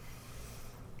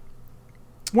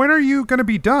 When are you going to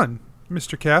be done,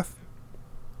 Mr. Keth?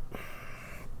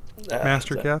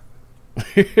 Master Keth?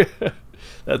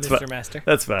 That's Mr. fine. Master.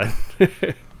 That's fine.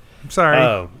 I'm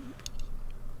sorry.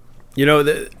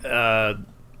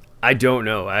 I don't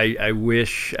know. I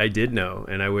wish I did know,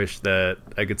 and I wish that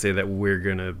I could say that we're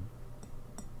gonna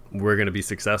be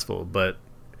successful, but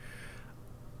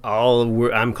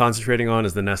I'm concentrating on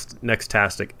is the next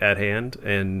task at hand,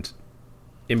 and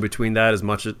in between that, as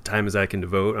much time as I can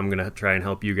devote, I'm going to try and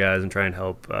help you guys and try and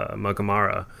help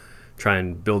Mughamara try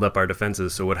and build up our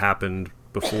defenses so what happened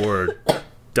before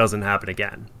doesn't happen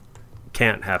again.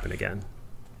 Can't happen again.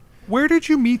 Where did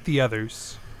you meet the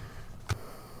others?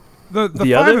 The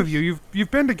five others? of you,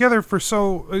 you've been together for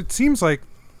it seems like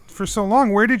for so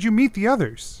long. Where did you meet the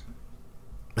others?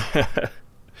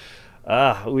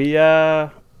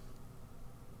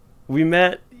 We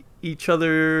met each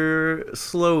other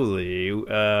slowly.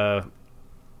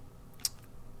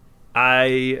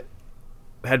 I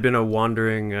had been a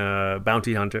wandering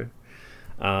bounty hunter.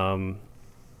 And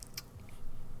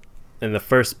the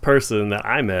first person that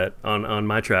I met on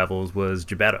my travels was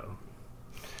Gebetto.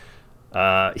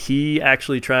 He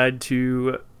actually tried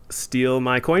to steal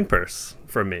my coin purse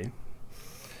from me.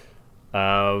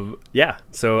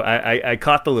 So I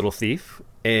caught the little thief,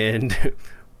 and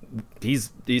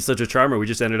he's such a charmer. We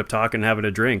just ended up talking, having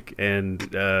a drink, and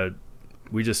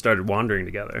we just started wandering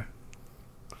together.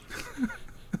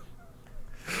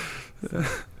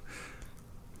 Is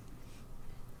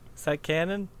that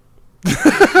canon? This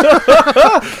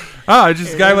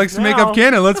guy likes to make up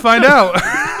canon. Let's find out.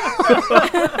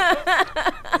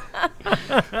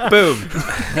 Boom.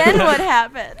 Then what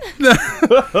happened?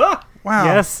 Wow.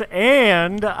 Yes,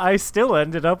 and I still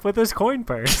ended up with his coin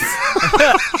purse.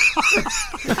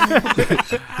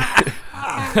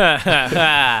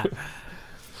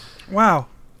 Wow.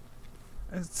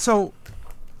 So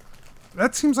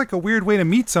that seems like a weird way to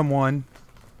meet someone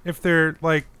if they're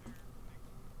like,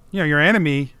 your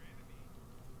enemy.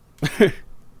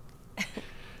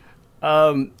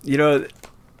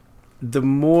 The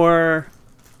more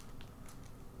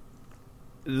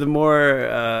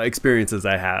experiences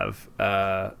I have,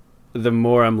 the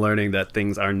more I'm learning that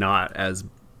things are not as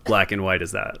black and white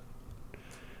as that.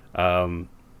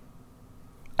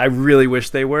 I really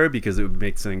wish they were, because it would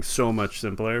make things so much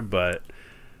simpler. But,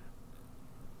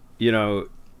 you know,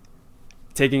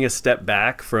 taking a step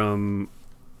back from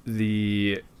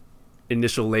the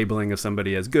initial labeling of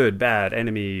somebody as good, bad,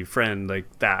 enemy, friend, like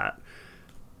that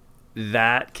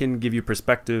can give you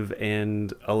perspective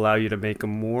and allow you to make a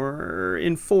more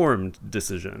informed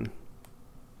decision.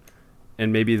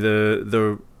 And maybe a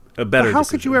better How decision.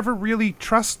 could you ever really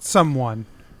trust someone?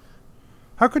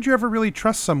 How could you ever really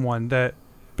trust someone that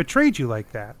betrayed you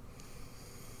like that?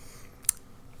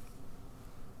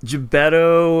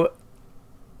 Gebetto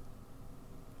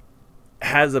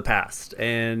has a past,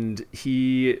 and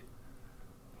he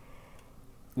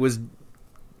was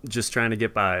just trying to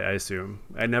get by, I assume.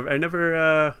 I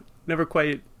never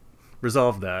quite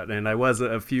resolved that, and I was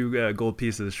a few gold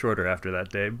pieces shorter after that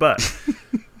day. But,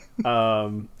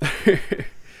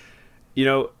 you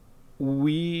know,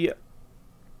 we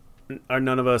are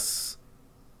none of us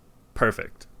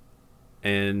perfect,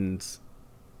 and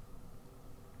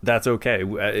that's okay.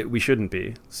 We shouldn't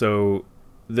be. So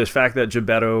the fact that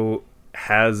Gebetto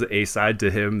has a side to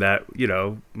him that, you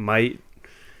know, might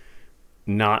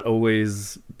not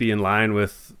always be in line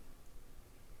with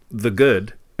the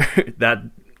good, that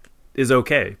is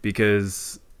okay,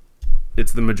 because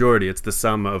it's the majority, it's the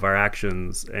sum of our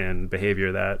actions and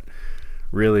behavior that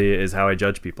really is how I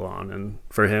judge people on. And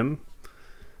for him,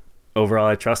 overall,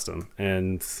 I trust him,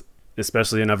 and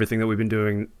especially in everything that we've been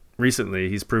doing recently,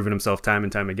 he's proven himself time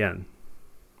and time again.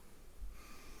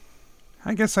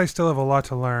 I guess I still have a lot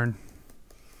to learn.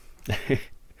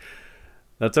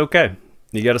 That's okay.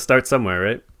 You got to start somewhere,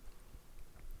 right?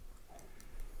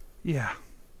 Yeah.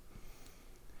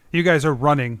 You guys are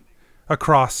running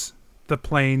across the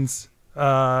plains. You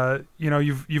know,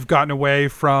 you've gotten away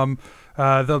from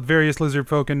the various lizard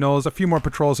folk and gnolls. A few more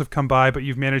patrols have come by, but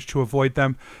you've managed to avoid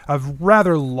them. A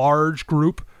rather large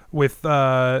group with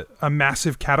a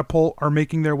massive catapult are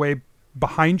making their way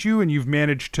behind you, and you've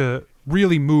managed to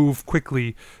really move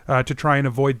quickly to try and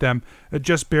avoid them,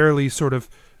 just barely sort of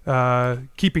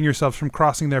keeping yourselves from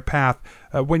crossing their path.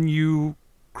 When you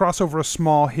cross over a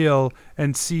small hill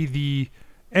and see the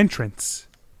entrance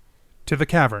to the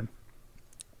cavern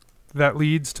that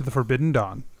leads to the Forbidden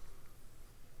Dawn.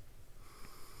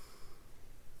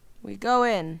 We go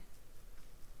in.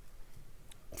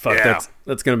 Fuck, Yeah.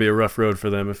 that's gonna be a rough road for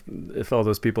them if all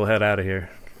those people head out of here.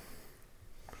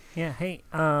 Yeah, hey,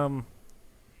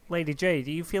 Lady J,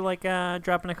 do you feel like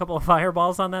dropping a couple of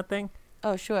fireballs on that thing?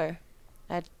 Oh, sure.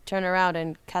 I turn around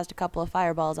and cast a couple of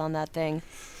fireballs on that thing.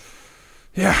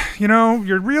 Yeah, you know,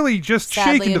 you're really just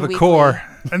Sadly shaken to and the weakly. core,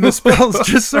 and the spell's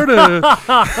just sort of...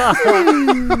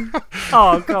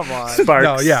 Oh, come on. Sparks.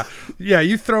 No, yeah,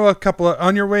 you throw a couple of...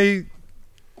 On your way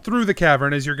through the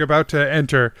cavern, as you're about to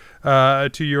enter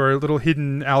to your little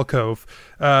hidden alcove,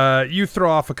 you throw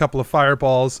off a couple of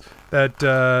fireballs that...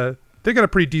 they got a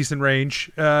pretty decent range,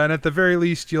 and at the very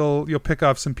least, you'll pick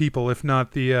off some people, if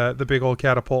not the big old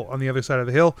catapult on the other side of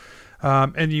the hill,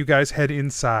 and you guys head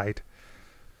inside.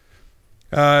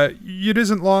 It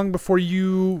isn't long before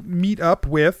you meet up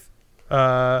with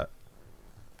Clyde's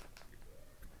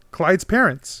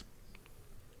parents.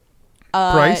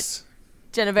 Price is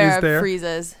there. Genevera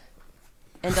freezes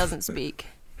and doesn't speak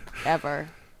ever.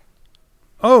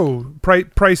 Oh,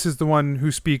 Price is the one who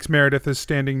speaks. Meredith is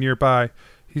standing nearby.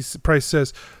 Price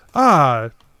says,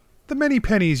 "Ah, the many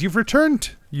pennies, you've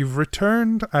returned. You've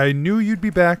returned. I knew you'd be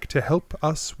back to help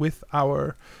us with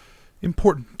our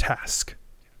important task."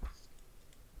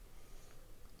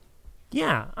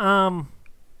 Yeah,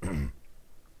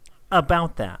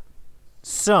 about that.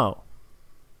 So,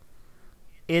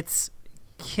 it's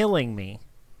killing me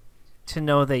to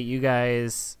know that you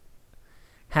guys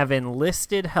have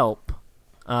enlisted help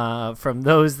from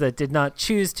those that did not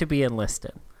choose to be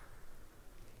enlisted.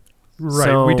 Right,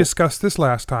 So, we discussed this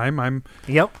last time. I'm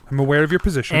aware of your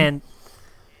position.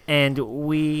 And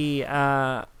we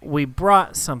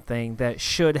brought something that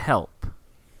should help.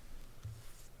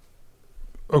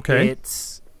 Okay.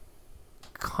 It's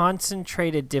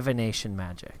concentrated divination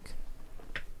magic.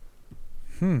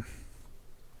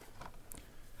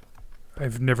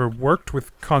 I've never worked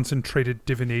with concentrated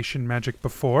divination magic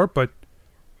before, but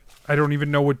I don't even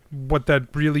know what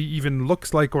that really even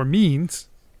looks like or means,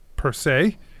 per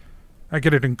se. I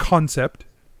get it in concept.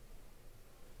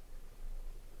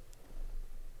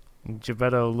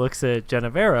 Gebetto looks at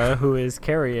Genevera, who is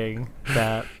carrying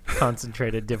that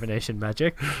concentrated divination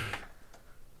magic.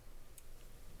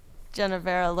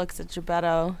 Genevera looks at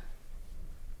Gebetto,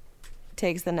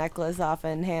 takes the necklace off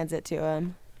and hands it to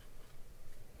him.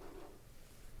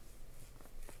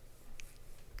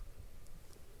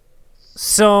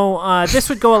 So this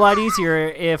would go a lot easier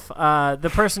if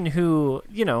the person who,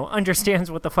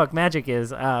 understands what the fuck magic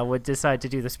is would decide to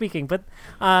do the speaking. But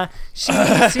she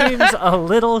seems a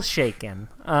little shaken.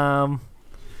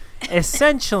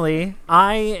 Essentially,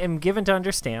 I am given to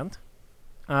understand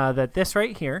that this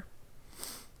right here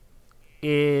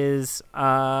is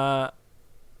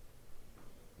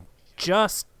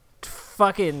just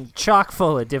fucking chock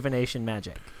full of divination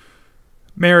magic.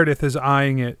 Meredith is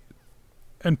eyeing it,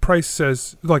 and Price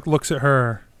says, looks at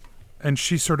her, and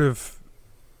she sort of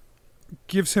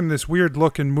gives him this weird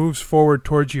look and moves forward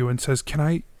towards you and says, Can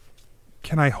I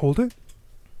hold it?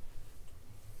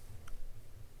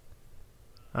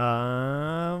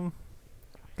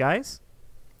 Guys?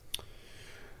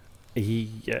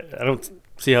 Yeah, I don't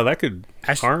see how that could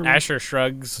harm. Asher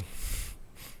shrugs.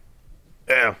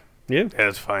 Yeah,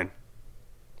 it's fine.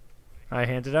 I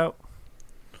hand it out.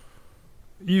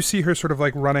 You see her sort of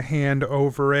run a hand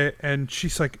over it, and she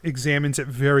examines it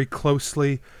very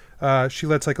closely. She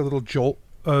lets a little jolt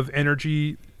of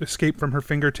energy escape from her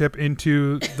fingertip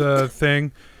into the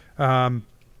thing, and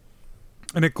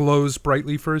it glows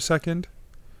brightly for a second.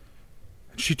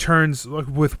 She turns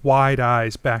with wide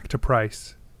eyes back to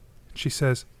Price. She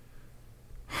says,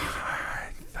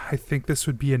 I think this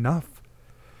would be enough.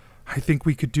 I think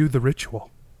we could do the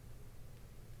ritual.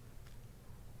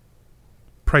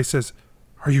 Price says,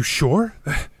 Are you sure?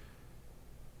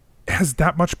 Has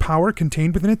that much power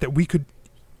contained within it that we could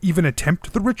even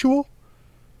attempt the ritual?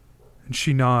 And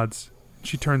she nods.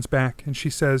 She turns back and she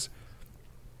says,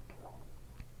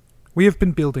 We have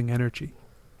been building energy.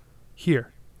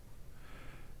 Here.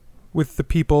 With the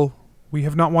people, we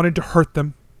have not wanted to hurt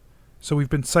them, so we've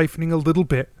been siphoning a little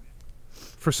bit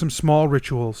for some small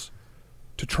rituals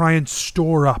to try and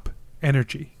store up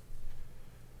energy.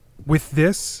 With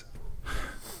this,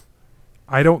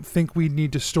 I don't think we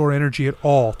need to store energy at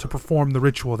all to perform the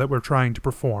ritual that we're trying to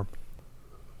perform.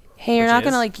 Hey, you're not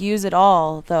going to use it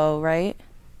all, though, right?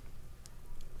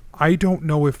 I don't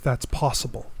know if that's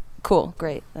possible. Cool,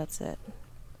 great, that's it.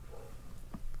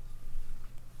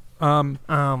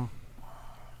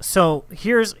 So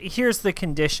here's the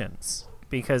conditions,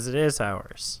 because it is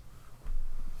ours.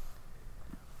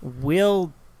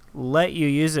 We'll let you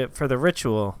use it for the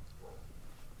ritual,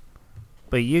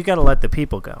 but you got to let the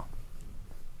people go.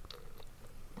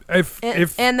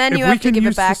 And then you have to give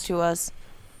it back to us.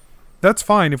 That's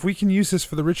fine. If we can use this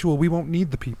for the ritual, we won't need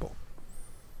the people.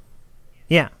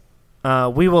 Yeah.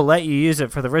 We will let you use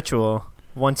it for the ritual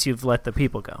once you've let the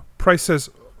people go. Price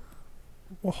says,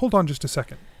 well, hold on just a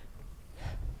second.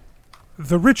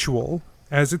 The ritual,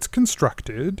 as it's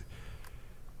constructed,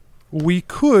 we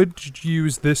could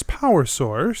use this power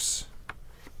source,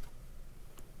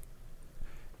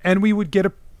 and we would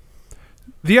get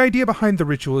the idea behind the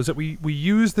ritual is that we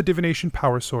use the divination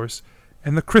power source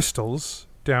and the crystals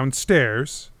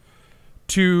downstairs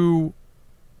to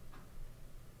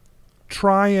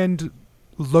try and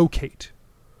locate,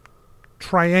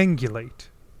 triangulate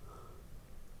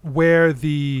where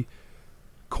the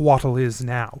Coatl is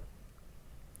now.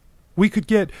 We could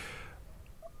get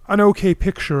an okay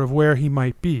picture of where he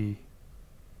might be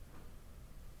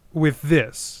with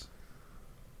this.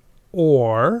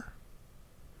 Or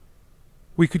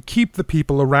we could keep the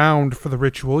people around for the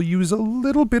ritual, use a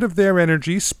little bit of their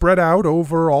energy, spread out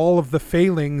over all of the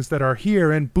failings that are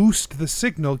here, and boost the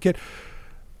signal, get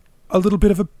a little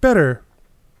bit of a better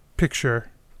picture.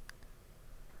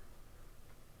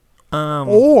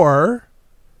 Or,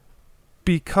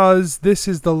 because this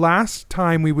is the last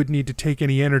time we would need to take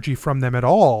any energy from them at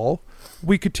all,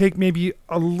 we could take maybe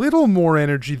a little more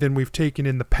energy than we've taken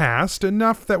in the past,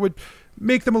 enough that would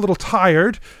make them a little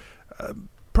tired,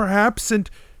 perhaps, and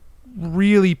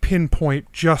really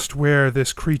pinpoint just where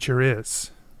this creature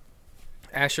is.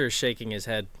 Asher is shaking his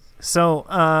head.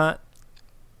 So,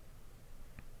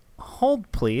 hold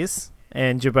please.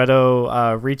 And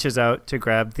Gebetto reaches out to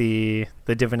grab the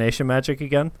divination magic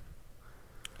again.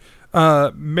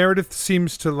 Meredith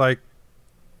seems to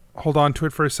hold on to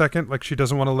it for a second, like she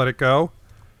doesn't want to let it go.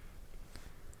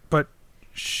 But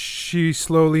she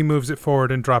slowly moves it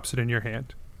forward and drops it in your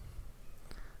hand.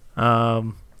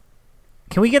 Can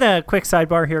we get a quick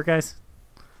sidebar here, guys?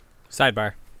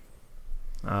 Sidebar.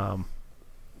 And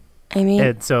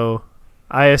so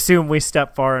I assume we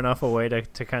step far enough away to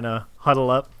kind of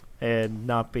huddle up and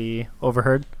not be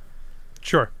overheard.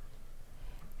 Sure.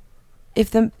 If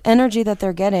the energy that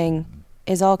they're getting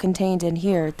is all contained in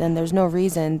here, then there's no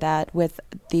reason that with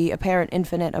the apparent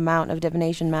infinite amount of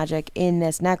divination magic in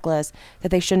this necklace that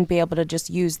they shouldn't be able to just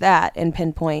use that and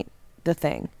pinpoint the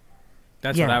thing.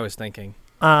 That's what I was thinking.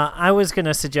 I was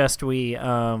gonna suggest we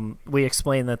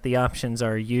explain that the options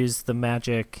are use the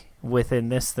magic within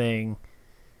this thing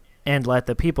and let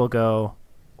the people go,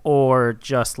 or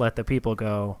just let the people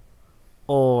go,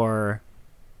 or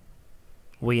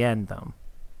we end them.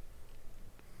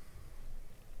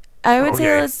 I would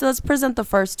say let's present the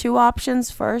first two options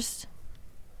first.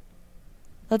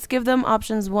 Let's give them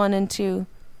options 1 and 2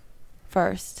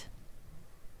 first.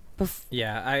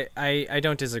 Yeah, I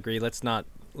don't disagree. Let's not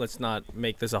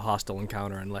make this a hostile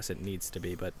encounter unless it needs to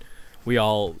be, but we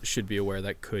all should be aware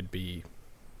that could be,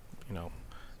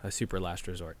 a super last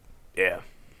resort. Yeah.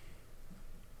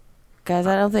 Guys,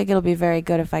 I don't think it'll be very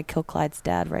good if I kill Clyde's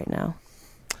dad right now.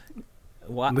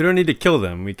 What? We don't need to kill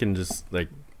them. We can just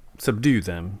subdue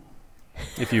them,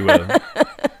 if you will.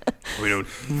 We don't.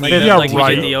 We did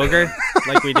the ogre.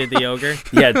 Like we did the ogre.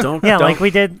 Yeah, don't. Yeah, don't like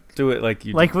we did. Do it like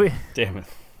you. Like did. we. Damn it.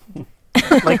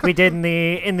 Like we did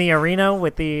in the arena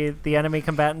with the enemy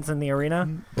combatants in the arena.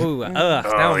 Ooh, now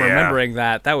I'm remembering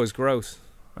that. That was gross.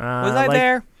 Was I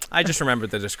there? I just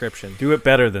remembered the description. Do it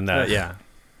better than that. Yeah.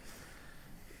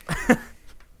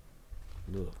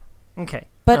 Okay.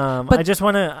 But I just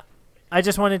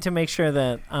wanted to make sure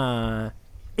that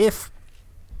if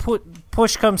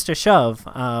push comes to shove,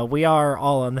 we are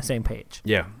all on the same page.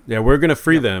 Yeah. We're gonna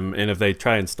free them, and if they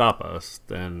try and stop us,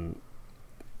 then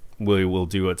we will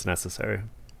do what's necessary.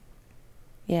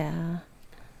 Yeah.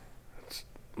 That's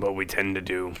what we tend to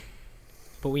do.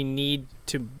 But we need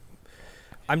to.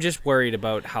 I'm just worried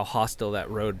about how hostile that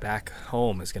road back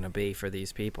home is going to be for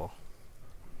these people.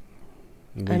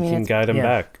 We can guide them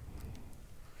back.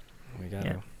 We got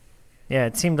to. Yeah,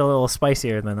 it seemed a little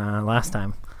spicier than last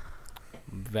time.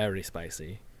 Very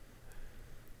spicy.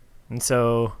 And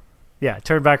so,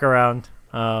 turn back around.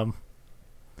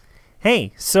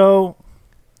 Hey, so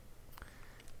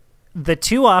the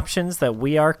two options that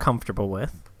we are comfortable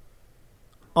with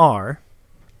are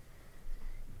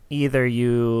either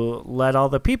you let all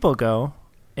the people go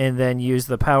and then use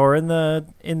the power in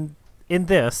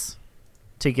this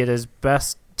to get as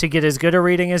good a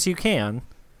reading as you can,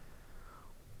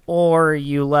 or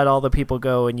you let all the people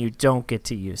go and you don't get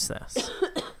to use this.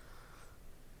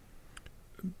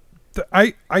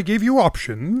 I gave you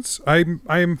options. I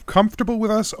am comfortable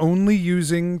with us only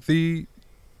using the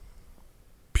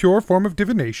pure form of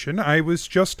divination. I was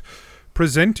just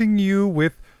presenting you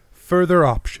with further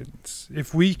options.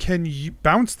 If we can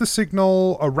bounce the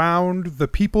signal around the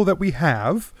people that we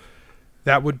have,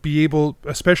 that would be able,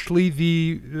 especially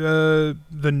the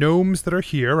gnomes that are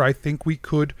here, I think we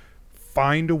could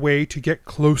find a way to get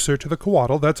closer to the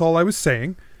Coatl. That's all I was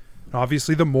saying.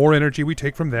 Obviously, the more energy we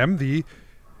take from them, the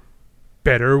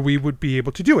better we would be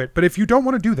able to do it. But if you don't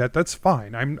want to do that, that's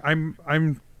fine.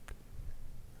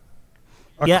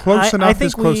 Close enough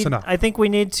is close enough. I think we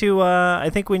need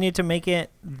to make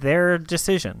it their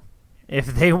decision. If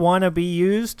they want to be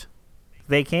used,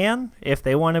 they can. If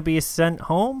they want to be sent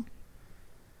home,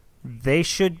 they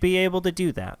should be able to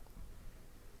do that.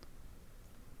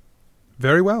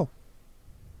 Very well.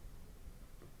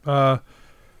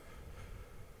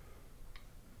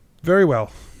 Very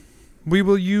well. We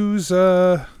will use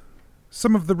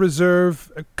some of the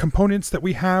reserve components that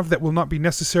we have that will not be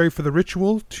necessary for the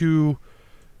ritual to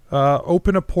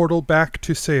open a portal back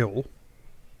to Seoul.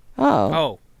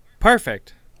 Oh,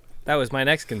 perfect. That was my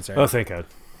next concern. Oh, thank God.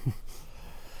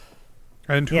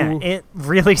 And it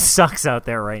really sucks out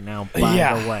there right now, by the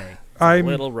way. It's a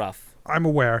little rough. I'm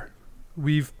aware.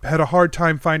 We've had a hard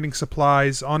time finding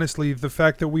supplies. Honestly, the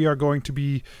fact that we are going to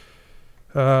be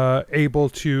able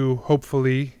to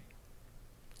hopefully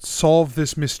solve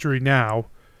this mystery now,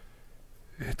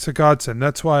 it's a godsend.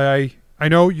 That's why I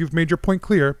know you've made your point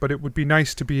clear, but it would be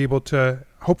nice to be able to,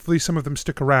 hopefully some of them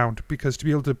stick around, because to be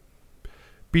able to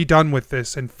be done with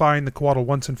this and find the Coatl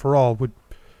once and for all that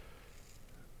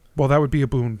would be a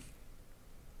boon.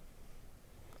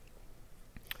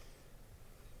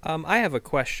 I have a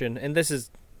question, and this is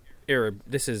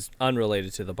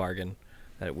unrelated to the bargain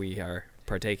that we are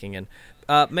partaking in.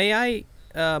 May I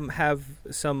have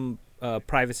some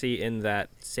privacy in that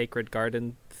sacred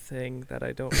garden thing that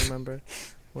I don't remember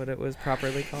what it was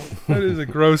properly called? That is a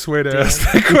gross way to ask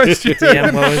that question.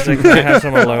 DM, what was it? Can I have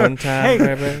some alone time?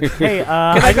 Hey, can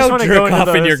I just want to jerk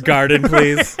off in your garden,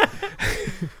 please? I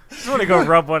just want to go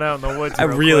rub one out in the woods.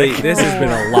 This has been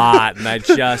a lot, and I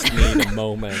just need a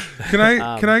moment. Can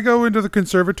I go into the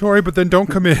conservatory, but then don't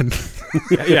come in?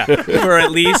 Yeah, for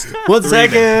at least 1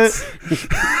 second.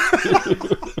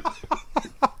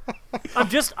 I'm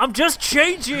just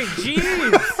changing.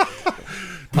 Jeez.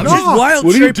 I'm just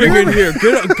wild shaping in here.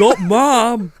 Go,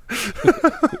 Mom.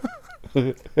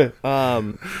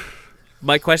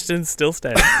 My question still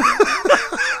stands.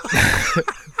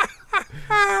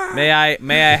 May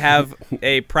I have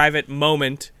a private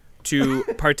moment to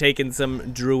partake in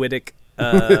some druidic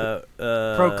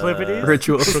proclivities?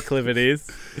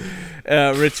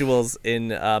 Rituals in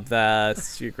the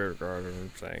secret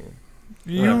garden thing.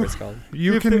 Whatever it's called.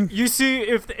 You see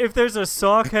if there's a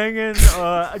sock hanging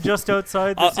just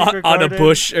outside the secret on garden, a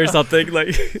bush or something,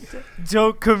 like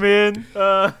don't come in.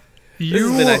 This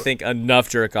has been, I think, enough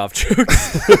jerk off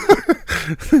jokes.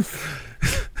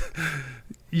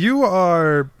 You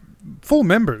are full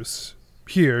members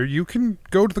here. You can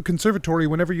go to the conservatory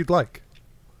whenever you'd like.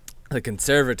 The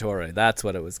conservatory, that's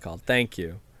what it was called. Thank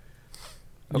you.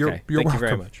 Okay, you're thank welcome. you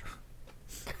very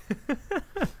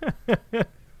much.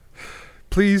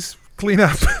 Please clean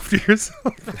up after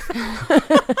yourself.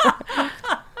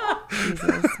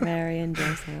 Jesus, Mary, and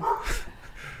Joseph.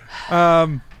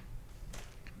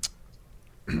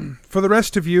 For the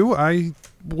rest of you, I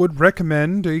would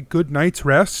recommend a good night's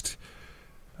rest,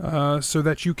 so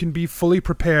that you can be fully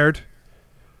prepared.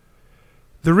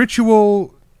 The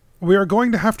ritual, we are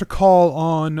going to have to call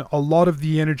on a lot of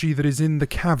the energy that is in the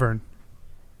cavern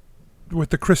with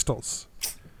the crystals.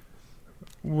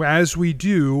 As we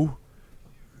do,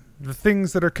 the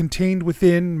things that are contained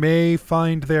within may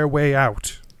find their way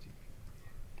out.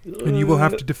 And you will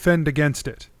have to defend against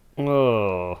it.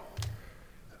 Oh.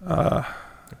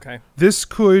 Okay. This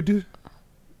could...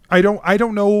 I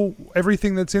don't know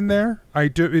everything that's in there.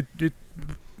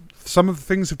 Some of the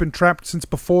things have been trapped since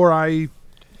before I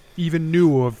even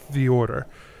knew of the order.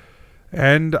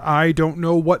 And I don't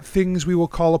know what things we will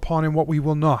call upon and what we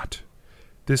will not.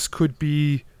 This could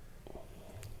be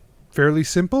fairly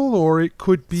simple, or it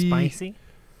could be... Spicy?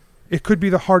 It could be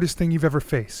the hardest thing you've ever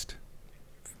faced.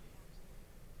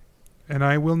 And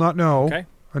I will not know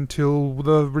until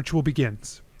the ritual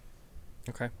begins.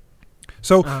 Okay.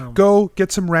 So go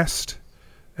get some rest,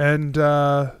 and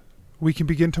we can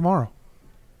begin tomorrow.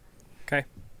 Okay.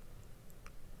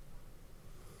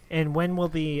 And when will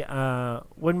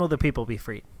the people be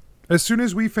freed? As soon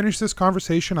as we finish this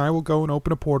conversation, I will go and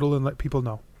open a portal and let people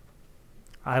know.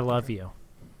 I love you.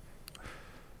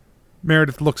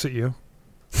 Meredith looks at you.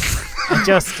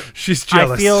 She's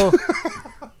jealous. I feel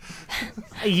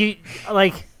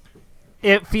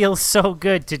it feels so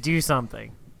good to do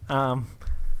something.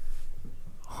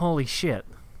 Holy shit.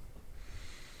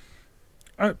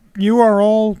 You are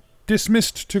all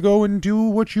dismissed to go and do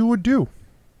what you would do.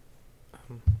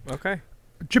 Okay.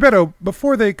 Gebetto,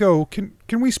 before they go, can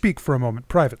we speak for a moment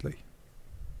privately?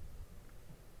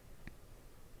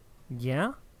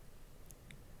 Yeah?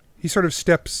 He sort of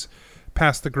steps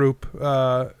past the group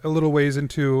a little ways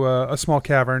into a small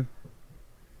cavern.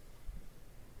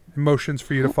 Motions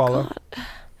for you to follow. God.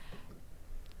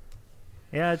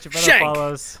 Yeah, Gebetto Shank!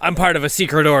 follows. I'm part of a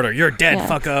secret order. You're dead,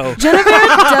 fucko. Jennifer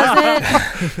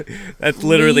doesn't. That's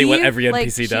literally what leave. every NPC like,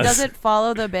 does. She doesn't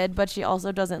follow the bid, but she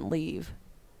also doesn't leave.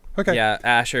 Okay. Yeah,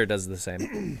 Asher does the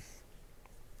same.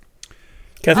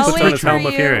 Keth I'll puts wait on his for helm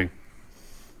of you. hearing.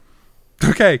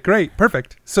 Okay, great.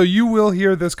 Perfect. So you will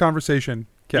hear this conversation.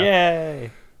 Kat.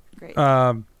 Yay. Great.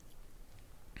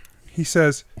 He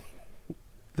says,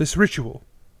 this ritual,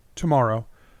 tomorrow,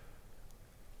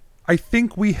 I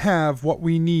think we have what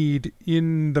we need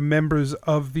in the members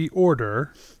of the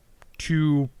order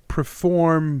to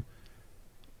perform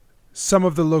some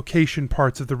of the location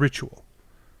parts of the ritual.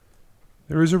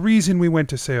 There is a reason we went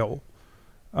to Seoul.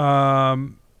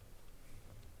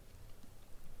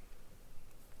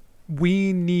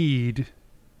 We need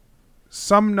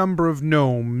some number of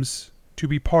gnomes to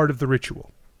be part of the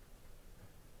ritual,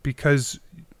 because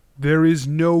there is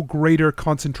no greater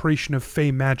concentration of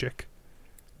fey magic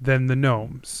than the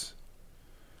gnomes.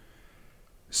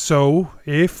 So,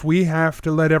 if we have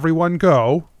to let everyone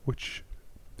go, which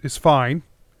is fine,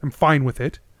 I'm fine with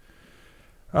it,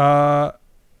 I'm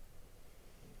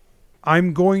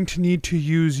going to need to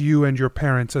use you and your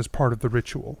parents as part of the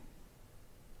ritual.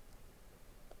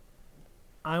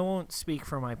 I won't speak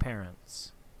for my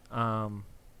parents,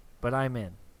 but I'm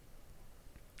in.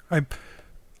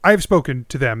 I've spoken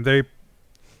to them.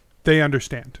 They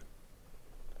understand.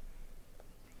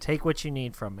 Take what you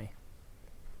need from me.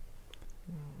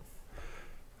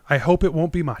 I hope it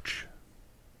won't be much.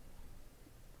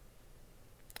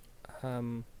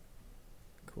 Cool.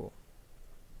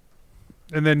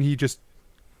 And then he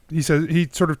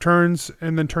sort of turns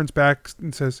and then turns back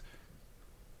and says,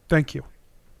 "Thank you."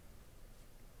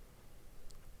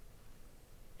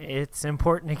 It's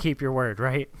important to keep your word,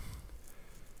 right?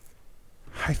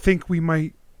 I think we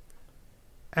might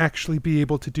actually be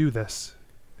able to do this.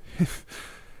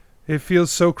 It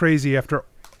feels so crazy after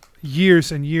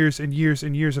years and years and years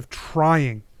and years of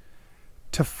trying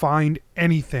to find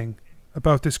anything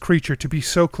about this creature to be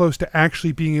so close to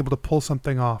actually being able to pull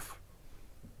something off.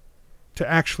 To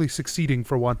actually succeeding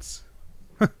for once.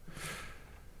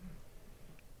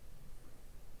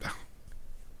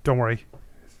 Don't worry.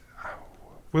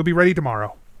 We'll be ready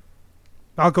tomorrow.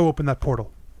 I'll go open that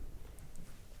portal.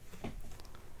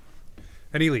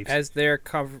 And he leaves. Go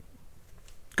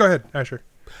ahead, Asher.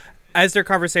 As their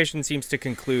conversation seems to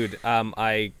conclude,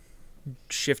 I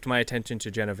shift my attention to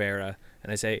Genevera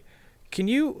and I say,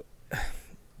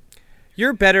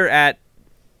 you're better at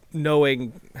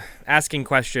asking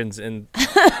questions and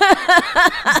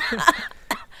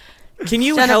can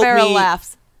you help me?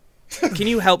 Laughs. Can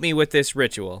you help me with this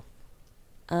ritual?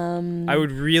 I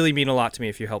would really mean a lot to me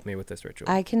if you help me with this ritual.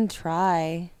 I can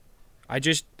try. I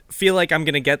just feel like I'm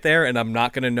going to get there and I'm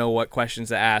not going to know what questions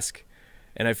to ask.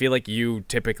 And I feel like you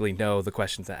typically know the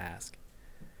questions to ask.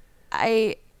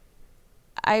 I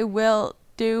will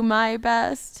do my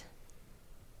best.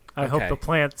 I hope the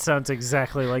plant sounds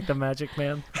exactly like the Magic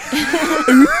Man.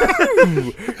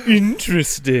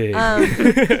 Interesting.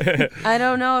 I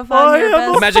don't know if I'm your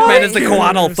best. The Magic Man is the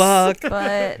Coatl. Fuck.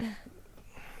 But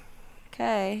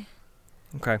okay.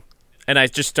 Okay. And I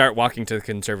just start walking to the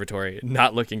conservatory,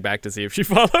 not looking back to see if she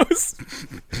follows.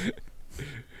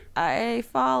 I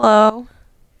follow.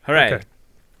 Hooray.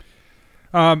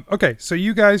 Okay. Okay, so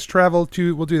you guys travel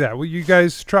to... We'll do that. You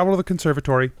guys travel to the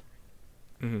conservatory.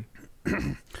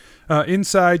 Mm-hmm.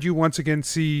 Inside, you once again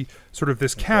see sort of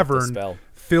this cavern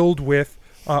filled with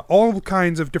all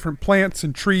kinds of different plants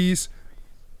and trees,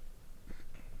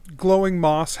 glowing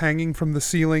moss hanging from the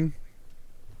ceiling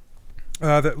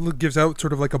that gives out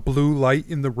sort of like a blue light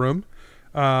in the room,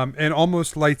 and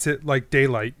almost lights it like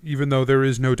daylight, even though there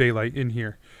is no daylight in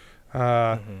here.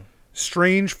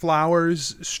 Strange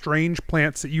flowers, strange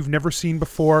plants that you've never seen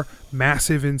before,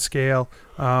 massive in scale,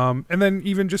 and then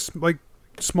even just like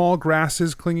small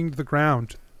grasses clinging to the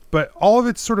ground. But all of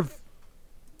it's sort of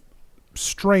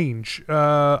strange,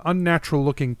 unnatural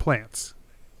looking plants.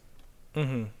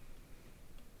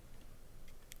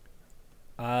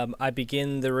 I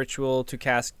begin the ritual to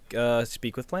cast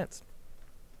Speak with Plants.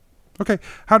 Okay,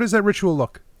 how does that ritual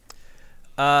look?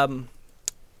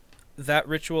 That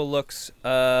ritual looks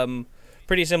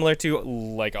pretty similar to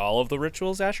like all of the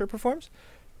rituals Asher performs.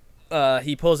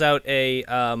 He pulls out a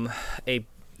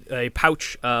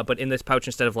pouch, but in this pouch,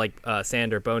 instead of like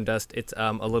sand or bone dust, it's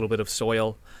a little bit of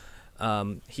soil.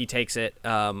 He takes it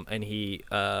and he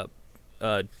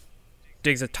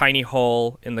digs a tiny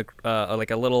hole in the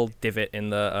like a little divot in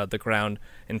the ground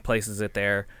and places it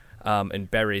there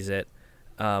and buries it,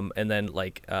 and then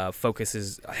like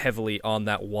focuses heavily on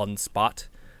that one spot,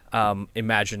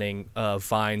 imagining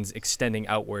vines extending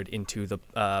outward into the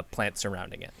plant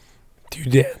surrounding it. Do you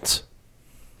dance?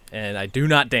 And I do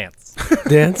not dance.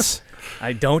 Dance?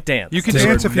 I don't dance. You can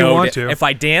dance if you want to. If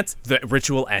I dance, the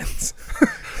ritual ends.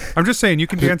 I'm just saying, you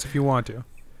can dance if you want to.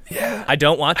 Yeah. I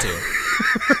don't want to.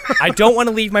 I don't want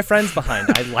to leave my friends behind.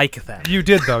 I like that. You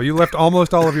did, though. You left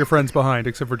almost all of your friends behind,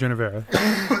 except for Genevera.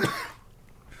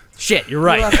 Shit, you're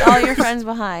right. You left all your friends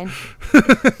behind.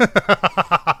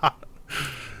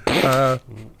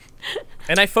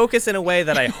 And I focus in a way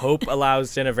that I hope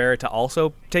allows Genevera to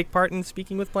also take part in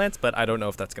speaking with plants, but I don't know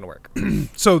if that's going to work.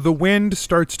 So the wind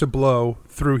starts to blow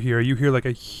through here. You hear like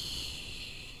a...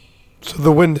 So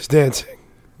the wind is dancing.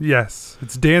 Yes,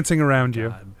 it's dancing around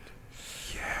you.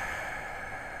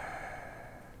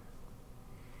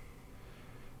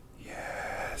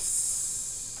 Yes.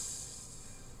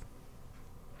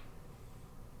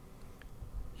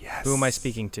 Yes. Who am I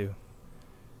speaking to?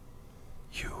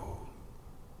 You.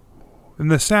 And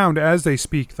the sound, as they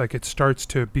speak, like it starts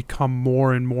to become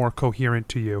more and more coherent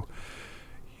to you.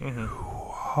 You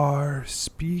are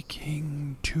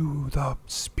speaking to the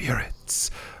spirits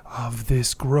of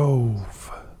this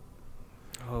grove.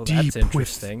 Oh, that's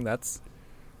interesting. That's.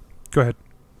 Go ahead.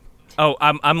 Oh,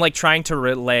 I'm like trying to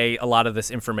relay a lot of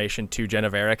this information to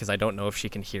Genevera because I don't know if she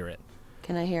can hear it.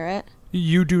 Can I hear it?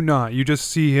 You do not. You just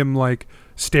see him like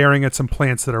staring at some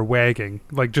plants that are wagging,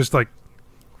 like just like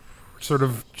sort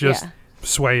of just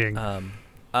swaying.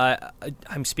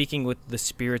 I'm speaking with the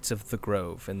spirits of the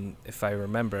grove, and if I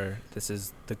remember, this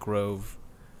is the grove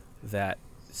that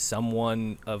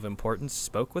someone of importance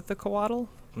spoke with the Coatl.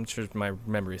 I'm sure my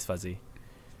memory is fuzzy.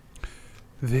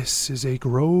 This is a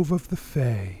grove of the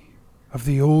Fae, of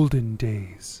the olden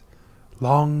days,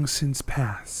 long since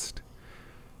past.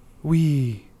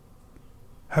 We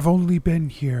have only been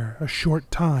here a short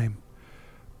time,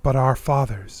 but our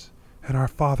fathers and our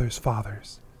fathers'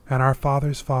 fathers and our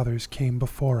fathers' fathers came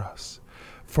before us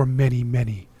for many,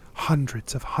 many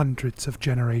hundreds of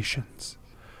generations.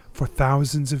 For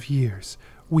thousands of years,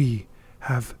 we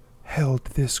have held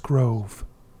this grove.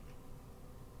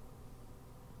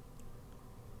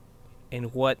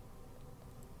 And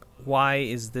why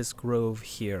is this grove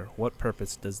here? What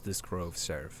purpose does this grove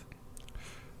serve?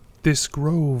 This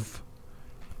grove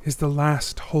is the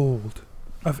last hold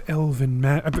of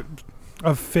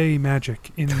of fey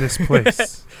magic in this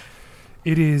place.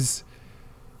 It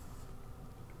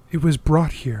was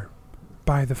brought here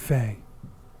by the Fae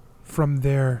from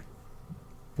their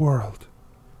world.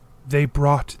 They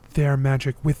brought their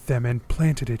magic with them and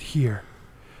planted it here.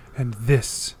 And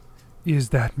this is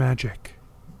that magic.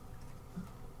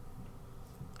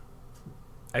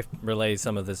 I relay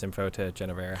some of this info to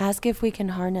Genevera. Ask if we can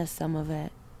harness some of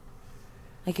it.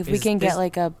 Like if we can get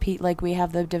like like we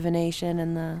have the divination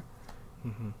and the,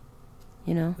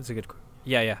 you know? That's a good.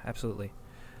 Yeah, absolutely.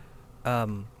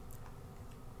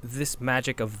 This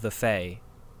magic of the Fae,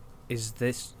 is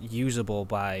this usable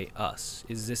by us?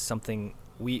 Is this something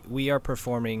we are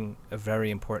performing a very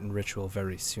important ritual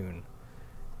very soon?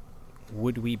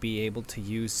 Would we be able to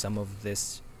use some of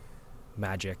this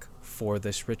magic for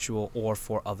this ritual or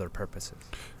for other purposes?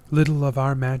 Little of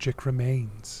our magic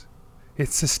remains. It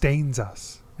sustains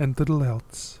us, and little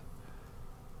else.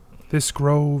 This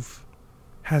grove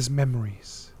has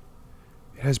memories.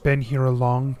 It has been here a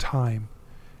long time,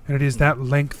 and it is that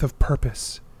length of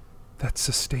purpose that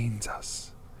sustains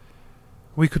us.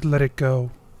 We could let it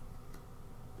go,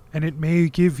 and it may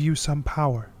give you some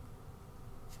power,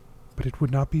 but it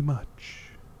would not be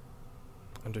much.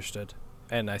 Understood.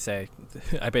 And I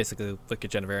basically look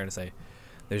at Genevera and say,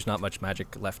 there's not much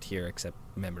magic left here except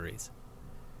memories.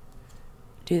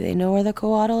 Do they know where the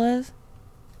Coatl is?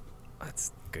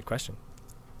 That's a good question.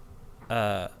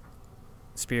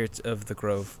 Spirits of the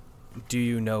Grove, do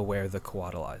you know where the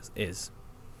Coatl is?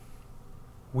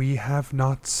 We have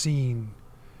not seen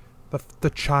the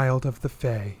child of the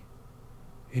Fae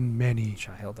in many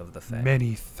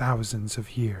thousands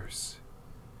of years.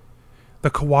 The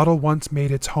Coatl once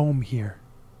made its home here,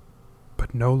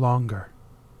 but no longer.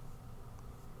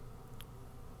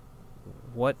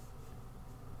 What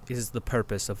is the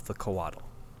purpose of the Coatl?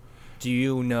 Do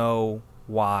you know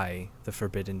why the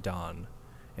Forbidden Dawn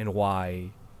and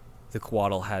why the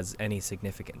Coatl has any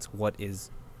significance? What is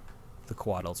the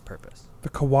Coatl's purpose? The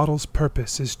Coatl's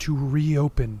purpose is to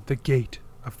reopen the gate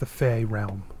of the Fae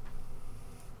realm.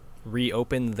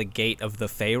 Reopen the gate of the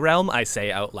Fae realm? I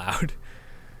say out loud.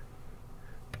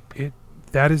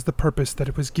 That is the purpose that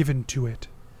it was given to it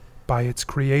by its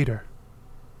creator.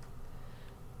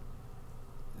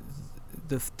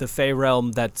 The Fae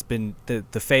realm that's been the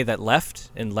Fae that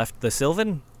left the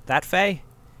Sylvan, that Fae.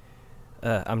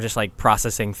 I'm just like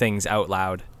processing things out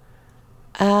loud.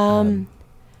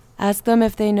 Ask them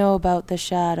if they know about the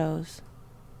shadows.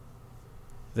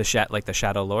 The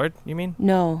Shadow Lord, you mean?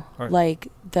 No, like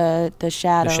the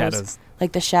shadows. The shadows.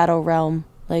 Like the Shadow Realm,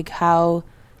 like how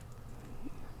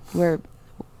where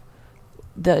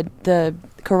the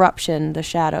corruption, the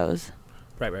shadows.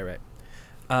 Right.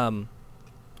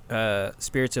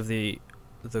 Spirits of the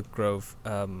Grove,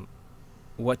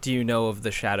 what do you know of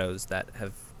the shadows that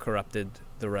have corrupted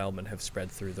the realm and have spread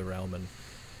through the realm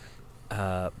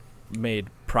and made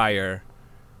prior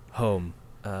home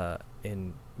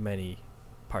in many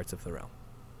parts of the realm?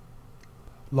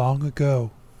 Long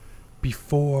ago,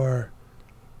 before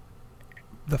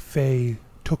the Fae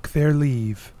took their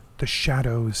leave, the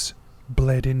shadows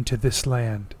bled into this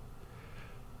land.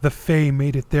 The Fae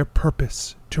made it their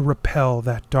purpose to repel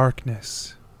that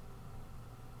darkness.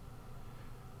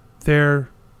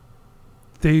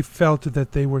 They felt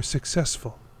that they were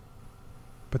successful,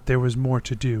 but there was more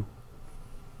to do.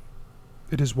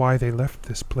 It is why they left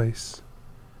this place.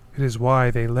 It is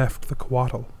why they left the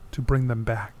Coatl, to bring them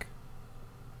back.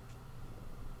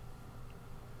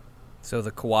 So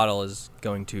the Coatl is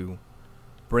going to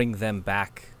bring them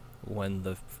back when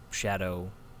the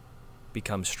shadow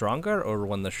becomes stronger, or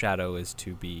when the shadow is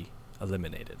to be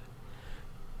eliminated?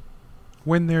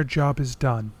 When their job is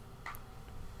done,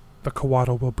 the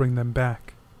Coatl will bring them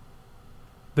back.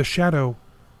 The shadow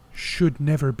should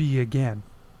never be again.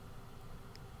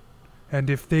 And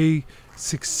if they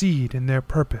succeed in their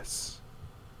purpose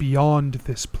beyond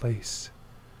this place,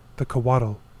 the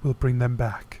Coatl will bring them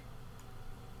back.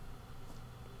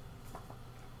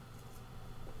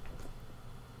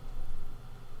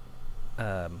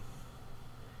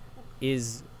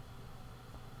 Is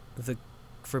the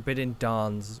Forbidden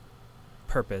Dawn's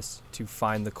purpose to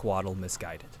find the Coatl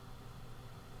misguided?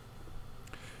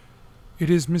 It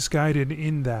is misguided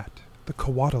in that the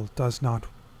Coatl does not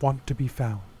want to be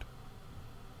found.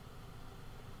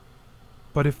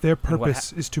 But if their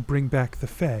purpose is to bring back the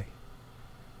Fae,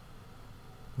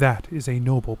 That is a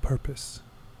noble purpose.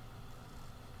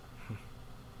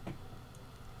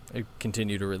 I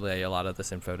continue to relay a lot of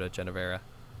this info to Genevera.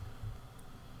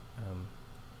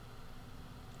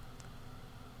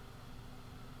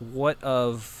 What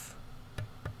of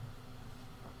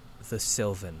the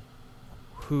Sylvan?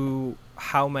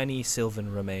 How many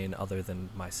Sylvan remain other than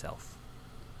myself?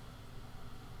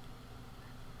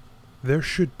 There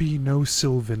should be no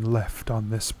Sylvan left on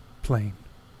this plane.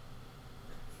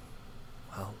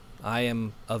 Well, I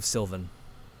am of Sylvan.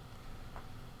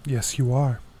 Yes, you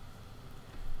are.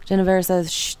 Genevera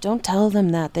says, "Shh, don't tell them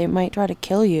that. They might try to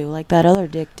kill you like that other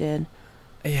dick did."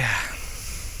 Yeah.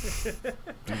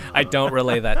 I don't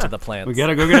relay that to the plants. We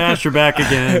gotta go get Asher back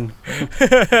again.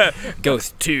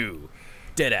 Ghost 2.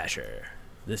 Dead Asher.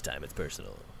 This time it's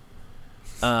personal.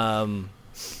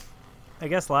 I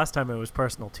guess last time it was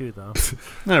personal too, though.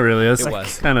 Not really. It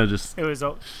was kind of just It was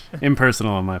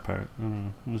impersonal on my part.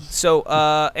 So,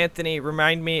 Anthony,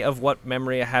 remind me of what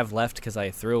memory I have left because I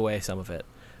threw away some of it.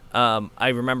 I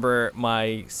remember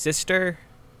my sister.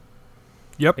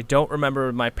 Yep. I don't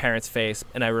remember my parents' face,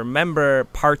 and I remember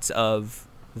parts of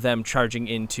them charging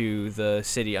into the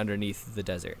city underneath the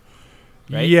desert.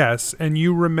 Right? Yes, and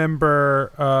you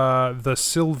remember the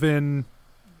Sylvan.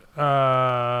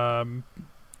 You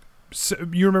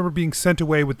remember being sent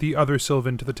away with the other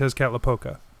Sylvan to the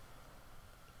Tezcatlipoca.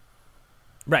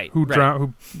 Right. Who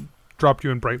dropped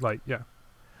you in bright light? Yeah.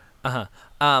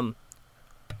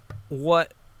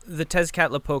 What the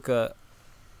Tezcatlipoca?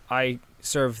 I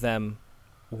serve them.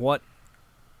 What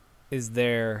is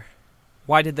there?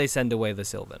 Why did they send away the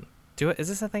Sylvan? Is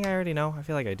this a thing I already know? I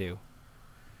feel like I do.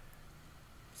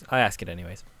 I ask it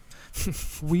anyways.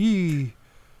 We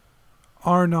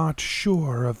are not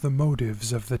sure of the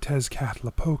motives of the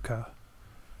Tezcatlipoca.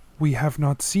 We have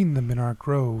not seen them in our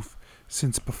grove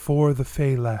since before the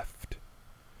Fae left.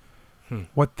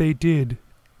 What they did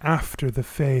after the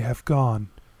Fae have gone,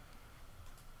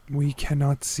 we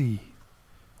cannot see.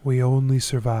 We only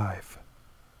survive.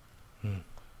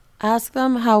 Ask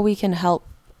them how we can help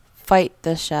fight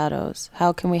the shadows.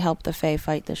 How can we help the Fae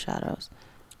fight the shadows?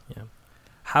 Yeah.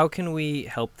 How can we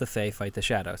help the Fae fight the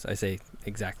shadows? I say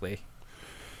exactly.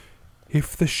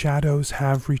 If the shadows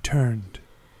have returned,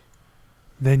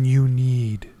 then you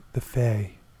need the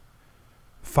Fae.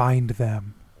 Find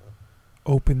them.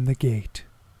 Open the gate.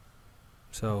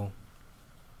 So,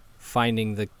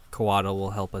 finding the Coatl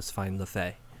will help us find the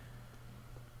Fae.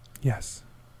 Yes.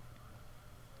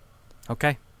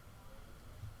 Okay.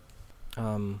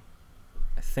 I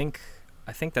think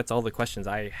that's all the questions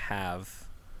I have.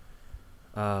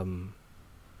 Do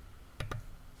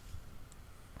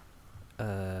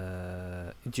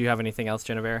you have anything else,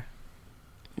 Genevera?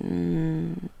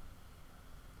 No.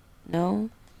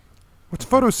 What's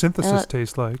photosynthesis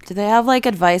taste like? Do they have like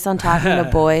advice on talking to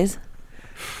boys?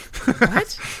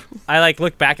 What? I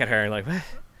look back at her and what?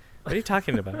 What are you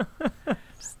talking about?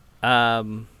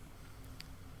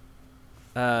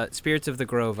 Spirits of the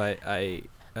Grove. I'm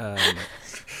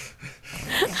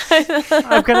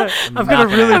gonna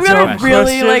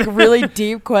really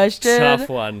deep question. Tough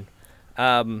one.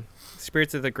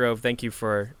 Spirits of the Grove. Thank you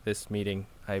for this meeting.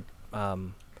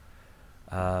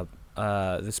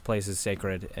 This place is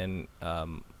sacred, and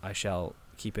I shall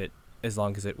keep it as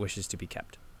long as it wishes to be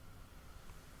kept.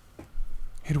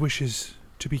 It wishes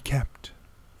to be kept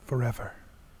forever,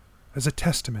 as a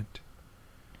testament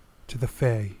to the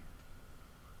Fae.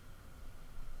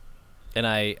 And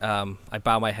I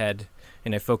bow my head,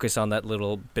 and I focus on that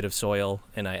little bit of soil,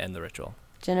 and I end the ritual.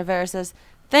 Genevera says,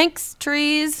 "Thanks,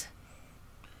 trees."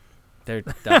 They're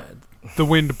done. The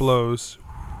wind blows.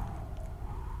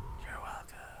 You're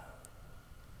welcome.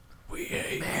 We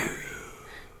hate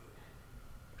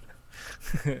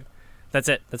you. That's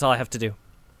it. That's all I have to do.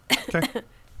 Okay. I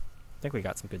think we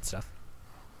got some good stuff.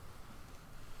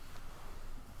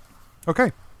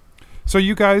 Okay. So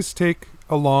you guys take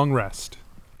a long rest.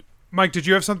 Mike, did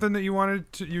you have something that you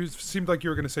wanted to... You seemed like you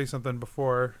were going to say something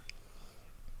before.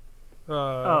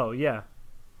 Oh, yeah.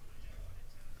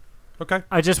 Okay.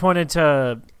 I just wanted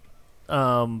to,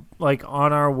 on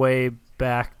our way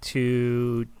back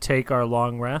to take our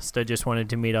long rest, I just wanted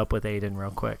to meet up with Aiden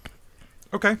real quick.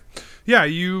 Okay. Yeah,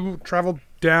 you travel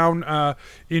down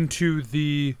into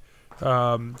the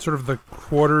sort of the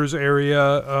quarters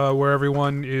area where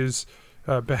everyone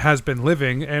has been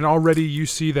living, and already you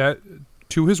see that,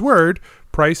 to his word,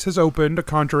 Price has opened a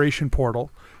conjuration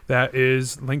portal that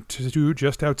is linked to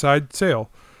just outside Sale.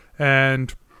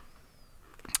 And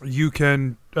you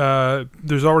can...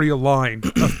 there's already a line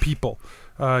of people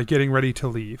getting ready to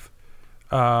leave.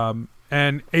 And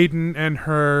Aiden and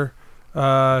her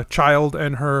child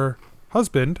and her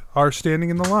husband are standing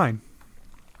in the line.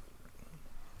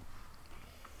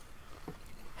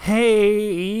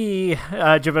 Hey,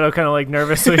 Geppetto kind of like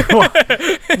nervously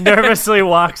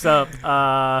walks up.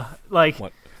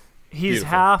 He's Beautiful.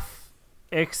 half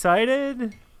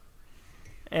excited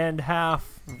and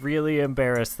half really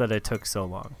embarrassed that it took so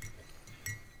long.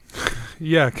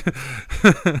 Yeah.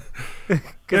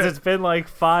 Because it's been like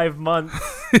 5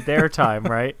 months their time,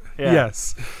 right? Yeah.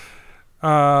 Yes.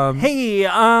 Hey,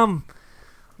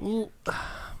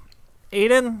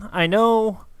 Aiden, I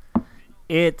know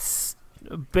it's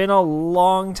been a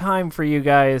long time for you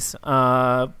guys,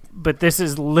 but this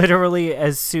is literally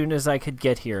as soon as I could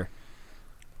get here.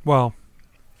 Well,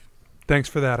 thanks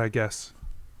for that, I guess.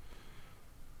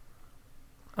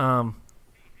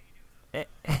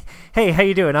 Hey, how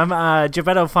you doing? I'm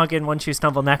Geppetto Funkin' Once You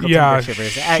Stumble Knuckle Yeah, Timber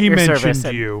Shivers at she your mentioned service.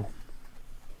 And, you.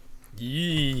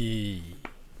 Yee.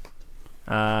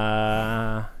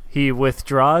 he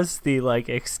withdraws the like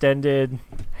extended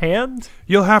hand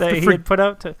You'll have that to he had put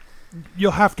out to.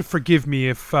 You'll have to forgive me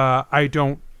if I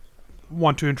don't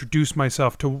want to introduce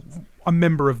myself to a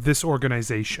member of this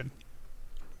organization.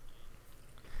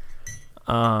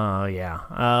 Oh yeah.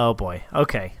 Oh boy.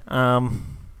 Okay.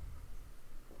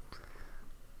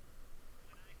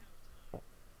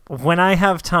 When I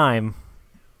have time,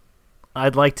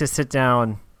 I'd like to sit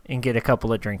down and get a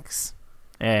couple of drinks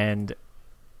and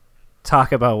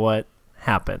talk about what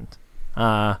happened.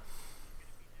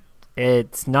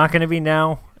 It's not going to be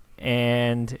now,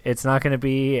 and it's not going to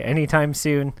be anytime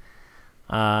soon.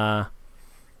 But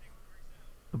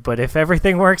if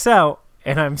everything works out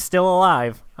and I'm still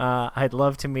alive, I'd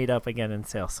love to meet up again in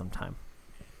Sale sometime.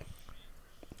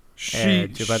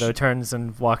 And Geppetto turns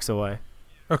and walks away.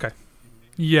 Okay.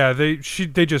 Yeah, they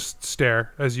just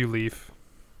stare as you leave.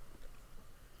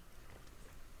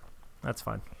 That's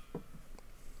fine.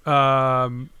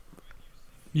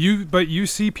 You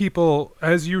see people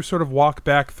as you sort of walk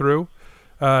back through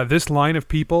this line of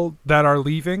people that are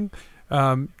leaving.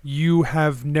 You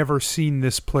have never seen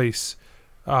this place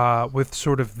with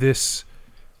sort of this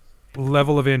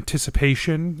level of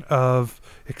anticipation, of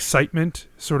excitement,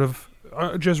 sort of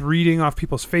just reading off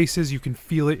people's faces. You can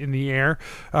feel it in the air.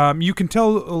 You can tell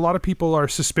a lot of people are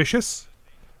suspicious.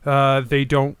 They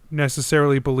don't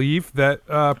necessarily believe that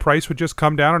Price would just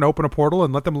come down and open a portal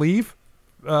and let them leave.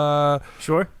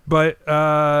 Sure. But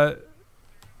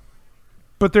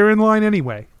they're in line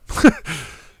anyway.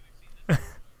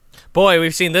 Boy,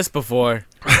 we've seen this before.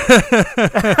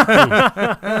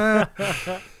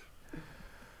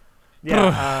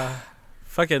 Yeah.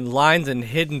 Fucking lines and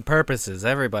hidden purposes.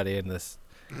 Everybody in this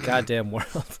goddamn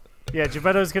world. Yeah,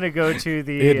 Geppetto's gonna go to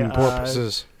the Hidden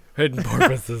purposes. Hidden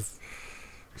purposes.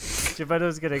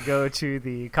 Geppetto's gonna go to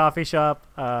the coffee shop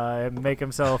and make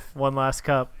himself one last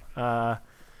cup. I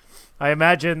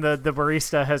imagine the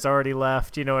barista has already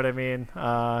left. You know what I mean?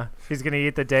 He's gonna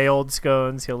eat the day-old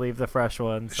scones. He'll leave the fresh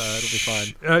ones. It'll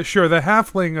be fine. Sure. The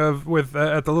halfling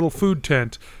at the little food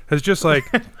tent has just like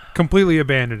completely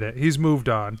abandoned it. He's moved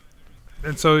on,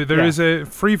 and so there is a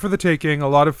free for the taking. A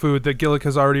lot of food that Gillick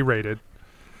has already raided.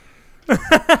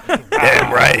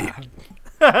 Damn right.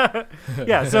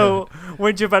 Yeah. So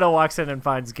when Geppetto walks in and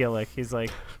finds Gillick, he's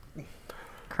like,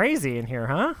 "Crazy in here,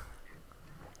 huh?"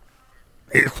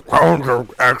 These clones are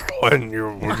excellent. You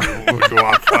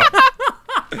want some?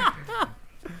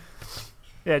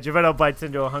 Yeah, Geppetto bites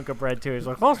into a hunk of bread too. He's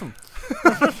like, "Awesome."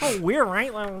 That's so weird,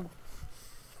 right? Like,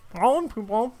 all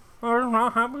people are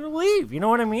not happy to leave. You know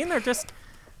what I mean? They're just.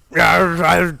 Yeah, I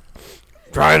was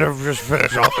trying to just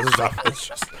finish all this stuff. It's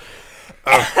just.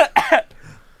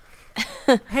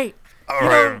 Hey. All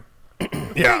right.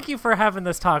 Yeah. Thank you for having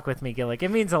this talk with me, Gillick.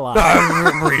 It means a lot. I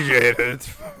appreciate it.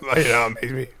 It's, it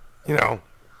made me,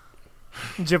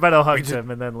 Geppetto hugs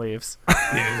him and then leaves.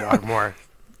 Need to talk more.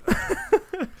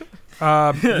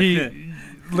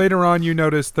 Later on, you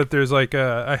notice that there's like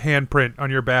a handprint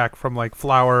on your back from like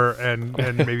flour and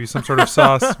maybe some sort of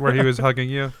sauce where he was hugging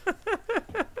you.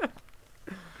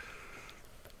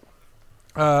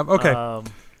 Okay.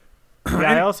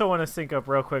 Yeah, I also want to sync up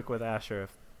real quick with Asher.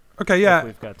 If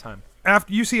we've got time.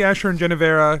 After you see Asher and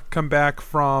Genevera come back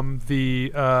from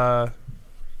the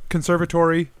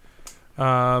conservatory,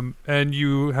 and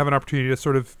you have an opportunity to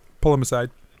sort of pull him aside.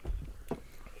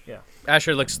 Yeah.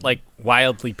 Asher looks like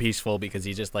wildly peaceful because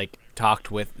he just like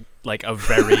talked with like a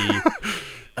very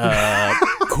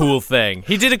cool thing.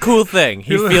 He did a cool thing.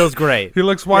 He feels great. He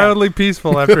looks wildly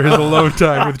peaceful after his alone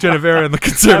time with Genevera in the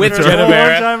conservatory. With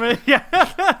Genevera.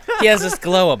 He has this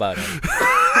glow about him.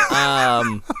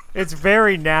 It's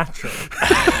very natural.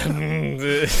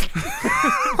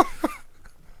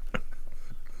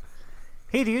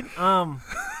 Hey, dude.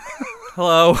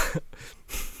 Hello.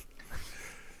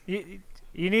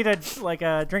 You need a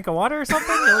drink of water or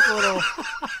something? You look a little.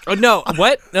 Oh no!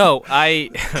 What? No, I.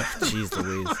 Jeez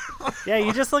Louise. Yeah,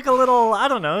 you just look a little. I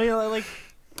don't know. Like.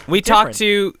 We different. talked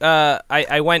to.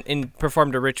 I went and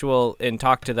performed a ritual and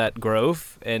talked to that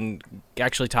grove and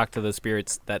actually talked to the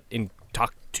spirits that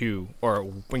talked to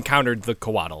or encountered the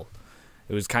Coatl.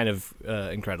 It was kind of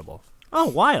incredible. Oh,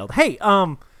 wild! Hey,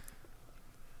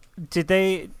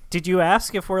 did you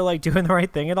ask if we're like doing the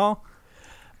right thing at all?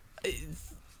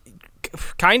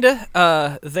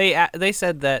 Kinda. They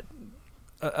said that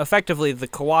effectively the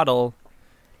Coatl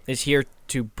is here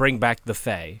to bring back the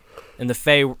Fae, and the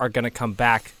Fae are going to come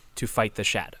back to fight the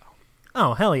Shadow.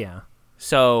 Oh, hell yeah!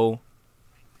 So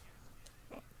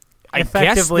I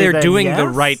guess they're doing the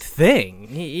right thing.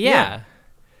 Yeah.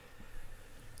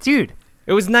 Dude,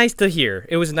 it was nice to hear.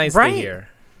 It was nice to hear.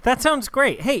 That sounds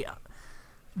great. Hey,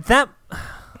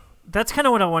 that's kind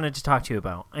of what I wanted to talk to you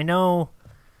about. I know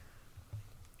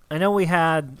we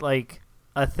had like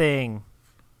a thing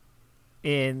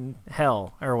in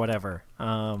hell or whatever.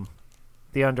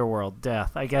 The underworld,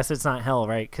 death. I guess it's not hell,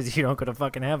 right? Because you don't go to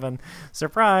fucking heaven.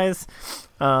 Surprise.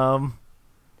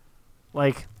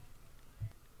 Like,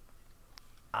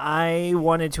 I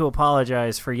wanted to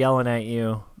apologize for yelling at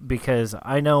you because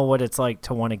I know what it's like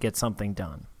to want to get something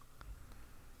done.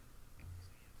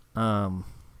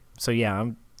 So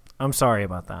yeah, I'm sorry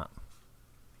about that.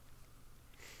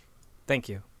 Thank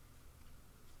you.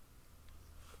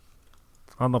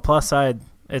 On the plus side,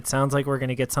 it sounds like we're going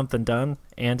to get something done,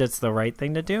 and it's the right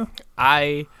thing to do.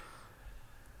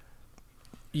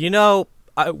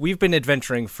 We've been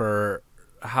adventuring for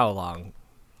how long?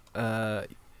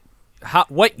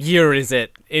 What year is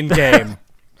it in game?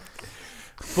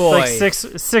 Boy, like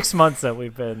six months that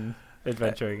we've been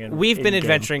adventuring. We've been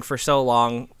adventuring for so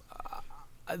long.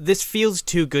 This feels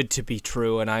too good to be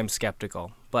true, and I'm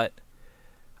skeptical. But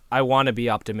I want to be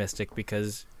optimistic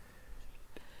because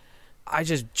I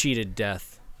just cheated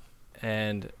death,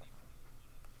 and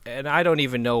I don't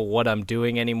even know what I'm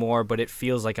doing anymore, but it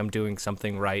feels like I'm doing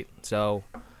something right, so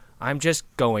I'm just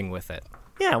going with it.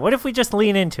 Yeah, what if we just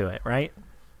lean into it, right?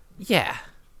 Yeah.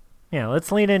 Yeah, let's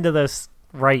lean into this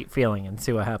right feeling and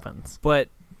see what happens. But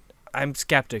I'm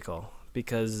skeptical,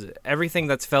 because everything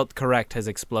that's felt correct has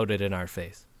exploded in our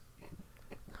face.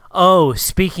 Oh,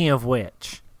 speaking of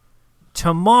which,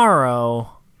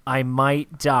 tomorrow I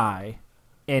might die.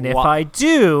 And if I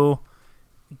do,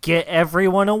 get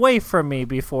everyone away from me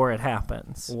before it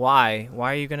happens. Why?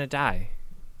 Why are you going to die?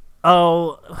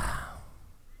 Oh,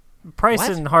 Price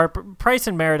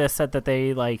and Meredith said that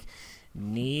they like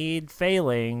need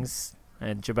failings,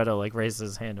 and Gebetto like raises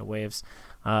his hand and waves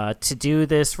to do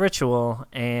this ritual,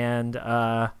 and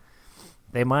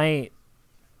they might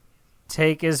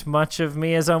take as much of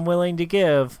me as I'm willing to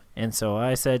give. And so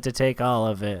I said to take all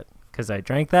of it because I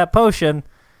drank that potion.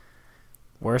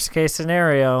 Worst case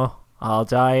scenario, I'll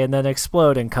die and then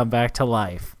explode and come back to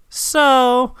life.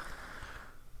 So,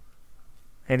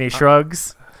 and he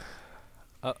shrugs.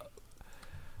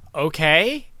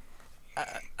 Okay.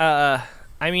 I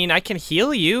mean, I can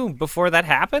heal you before that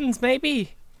happens,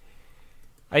 maybe.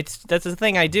 That's the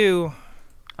thing I do.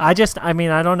 I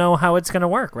don't know how it's going to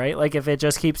work, right? Like, if it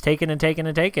just keeps taking and taking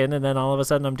and taking, and then all of a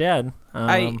sudden I'm dead.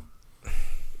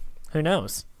 Who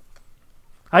knows?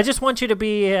 I just want you to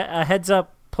be a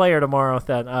heads-up player tomorrow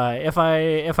that if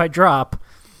I drop,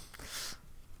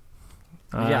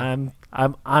 I'm a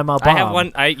bomb. I have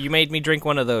one. You made me drink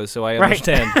one of those, so I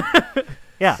understand.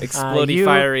 Yeah, explodey,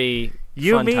 fiery.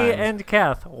 You, fun me, times. and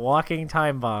Kath walking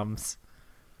time bombs.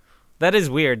 That is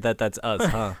weird. That's us,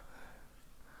 huh?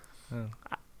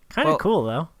 Kind of cool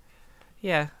though.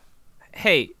 Yeah.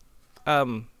 Hey,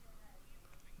 what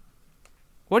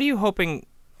are you hoping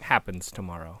happens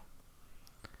tomorrow?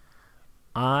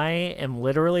 I am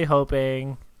literally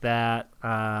hoping that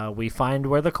we find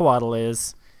where the Coatl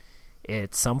is.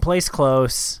 It's someplace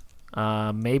close,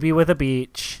 maybe with a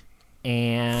beach,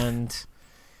 and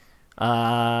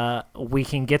we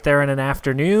can get there in an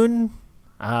afternoon.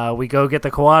 We go get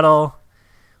the Coatl.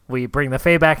 We bring the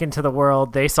Fae back into the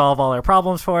world. They solve all our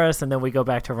problems for us, and then we go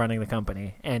back to running the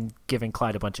company and giving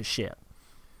Clyde a bunch of shit.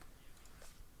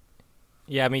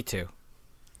 Yeah, me too.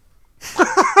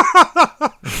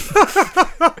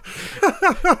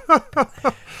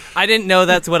 I didn't know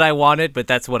that's what I wanted, but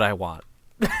that's what I want.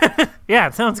 Yeah,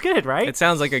 it sounds good, right? It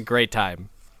sounds like a great time.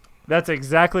 That's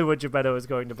exactly what Gebetto is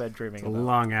going to bed dreaming about. A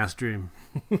long-ass dream.